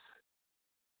mess,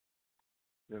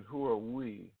 then who are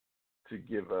we to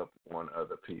give up on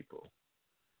other people?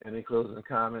 Any closing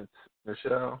comments,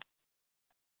 Michelle?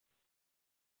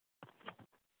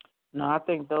 No, I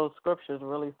think those scriptures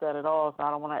really said it all, so I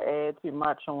don't want to add too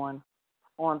much on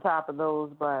top of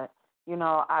those. But, you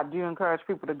know, I do encourage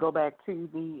people to go back to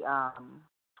the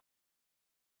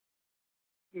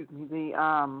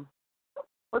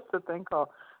what's the thing called?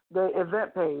 The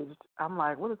event page. I'm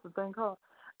like, what is the thing called?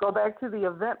 Go back to the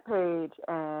event page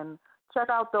and check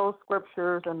out those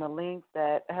scriptures and the link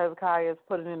that Hezekiah has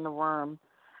put in the room.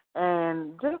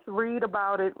 And just read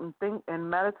about it and think and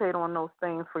meditate on those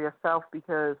things for yourself,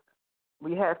 because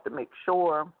we have to make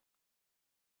sure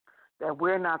that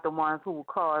we're not the ones who will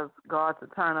cause God to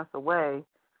turn us away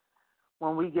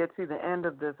when we get to the end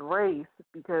of this race,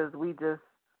 because we just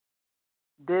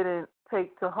didn't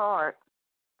take to heart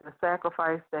the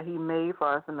sacrifice that he made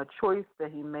for us and the choice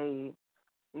that he made,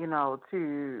 you know,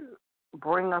 to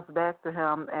bring us back to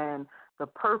him and the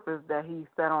purpose that he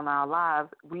set on our lives.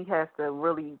 We have to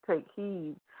really take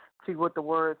heed to what the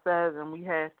word says, and we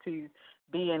have to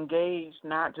be engaged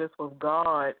not just with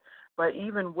God, but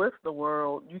even with the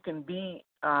world. You can be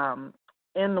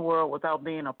in the world without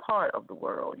being a part of the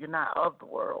world. You're not of the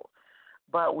world.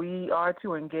 But we are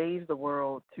to engage the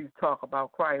world to talk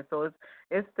about Christ. So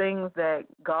it's things that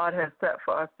God has set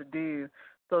for us to do.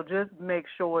 So just make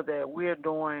sure that we're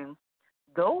doing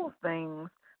those things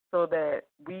so that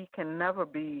we can never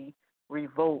be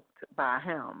revoked by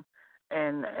him,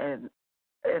 and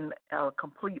a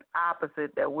complete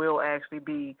opposite, that we'll actually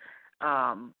be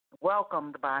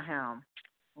welcomed by him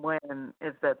when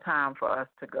it's that time for us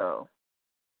to go.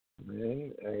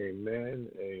 Amen, amen,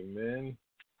 amen.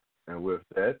 And with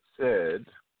that said,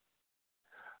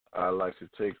 I'd like to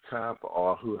take time for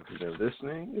all who have been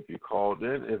listening. If you called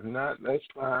in, if not, that's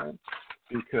fine,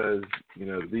 because, you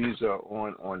know, these are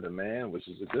on demand, which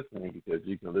is a good thing because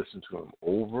you can listen to them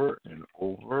over and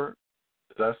over.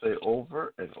 Did I say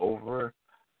over and over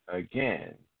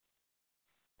again?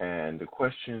 And the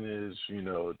question is, you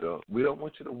know, we don't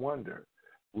want you to wonder,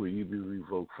 will you be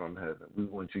revoked from heaven? We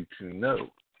want you to know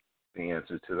the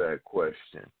answer to that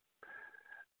question.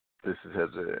 This is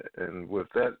and with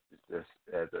that,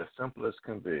 as simple as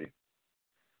can be,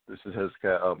 this is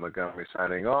Hezekiah L. Montgomery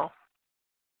signing off,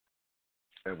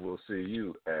 and we'll see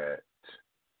you at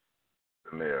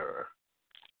the mirror.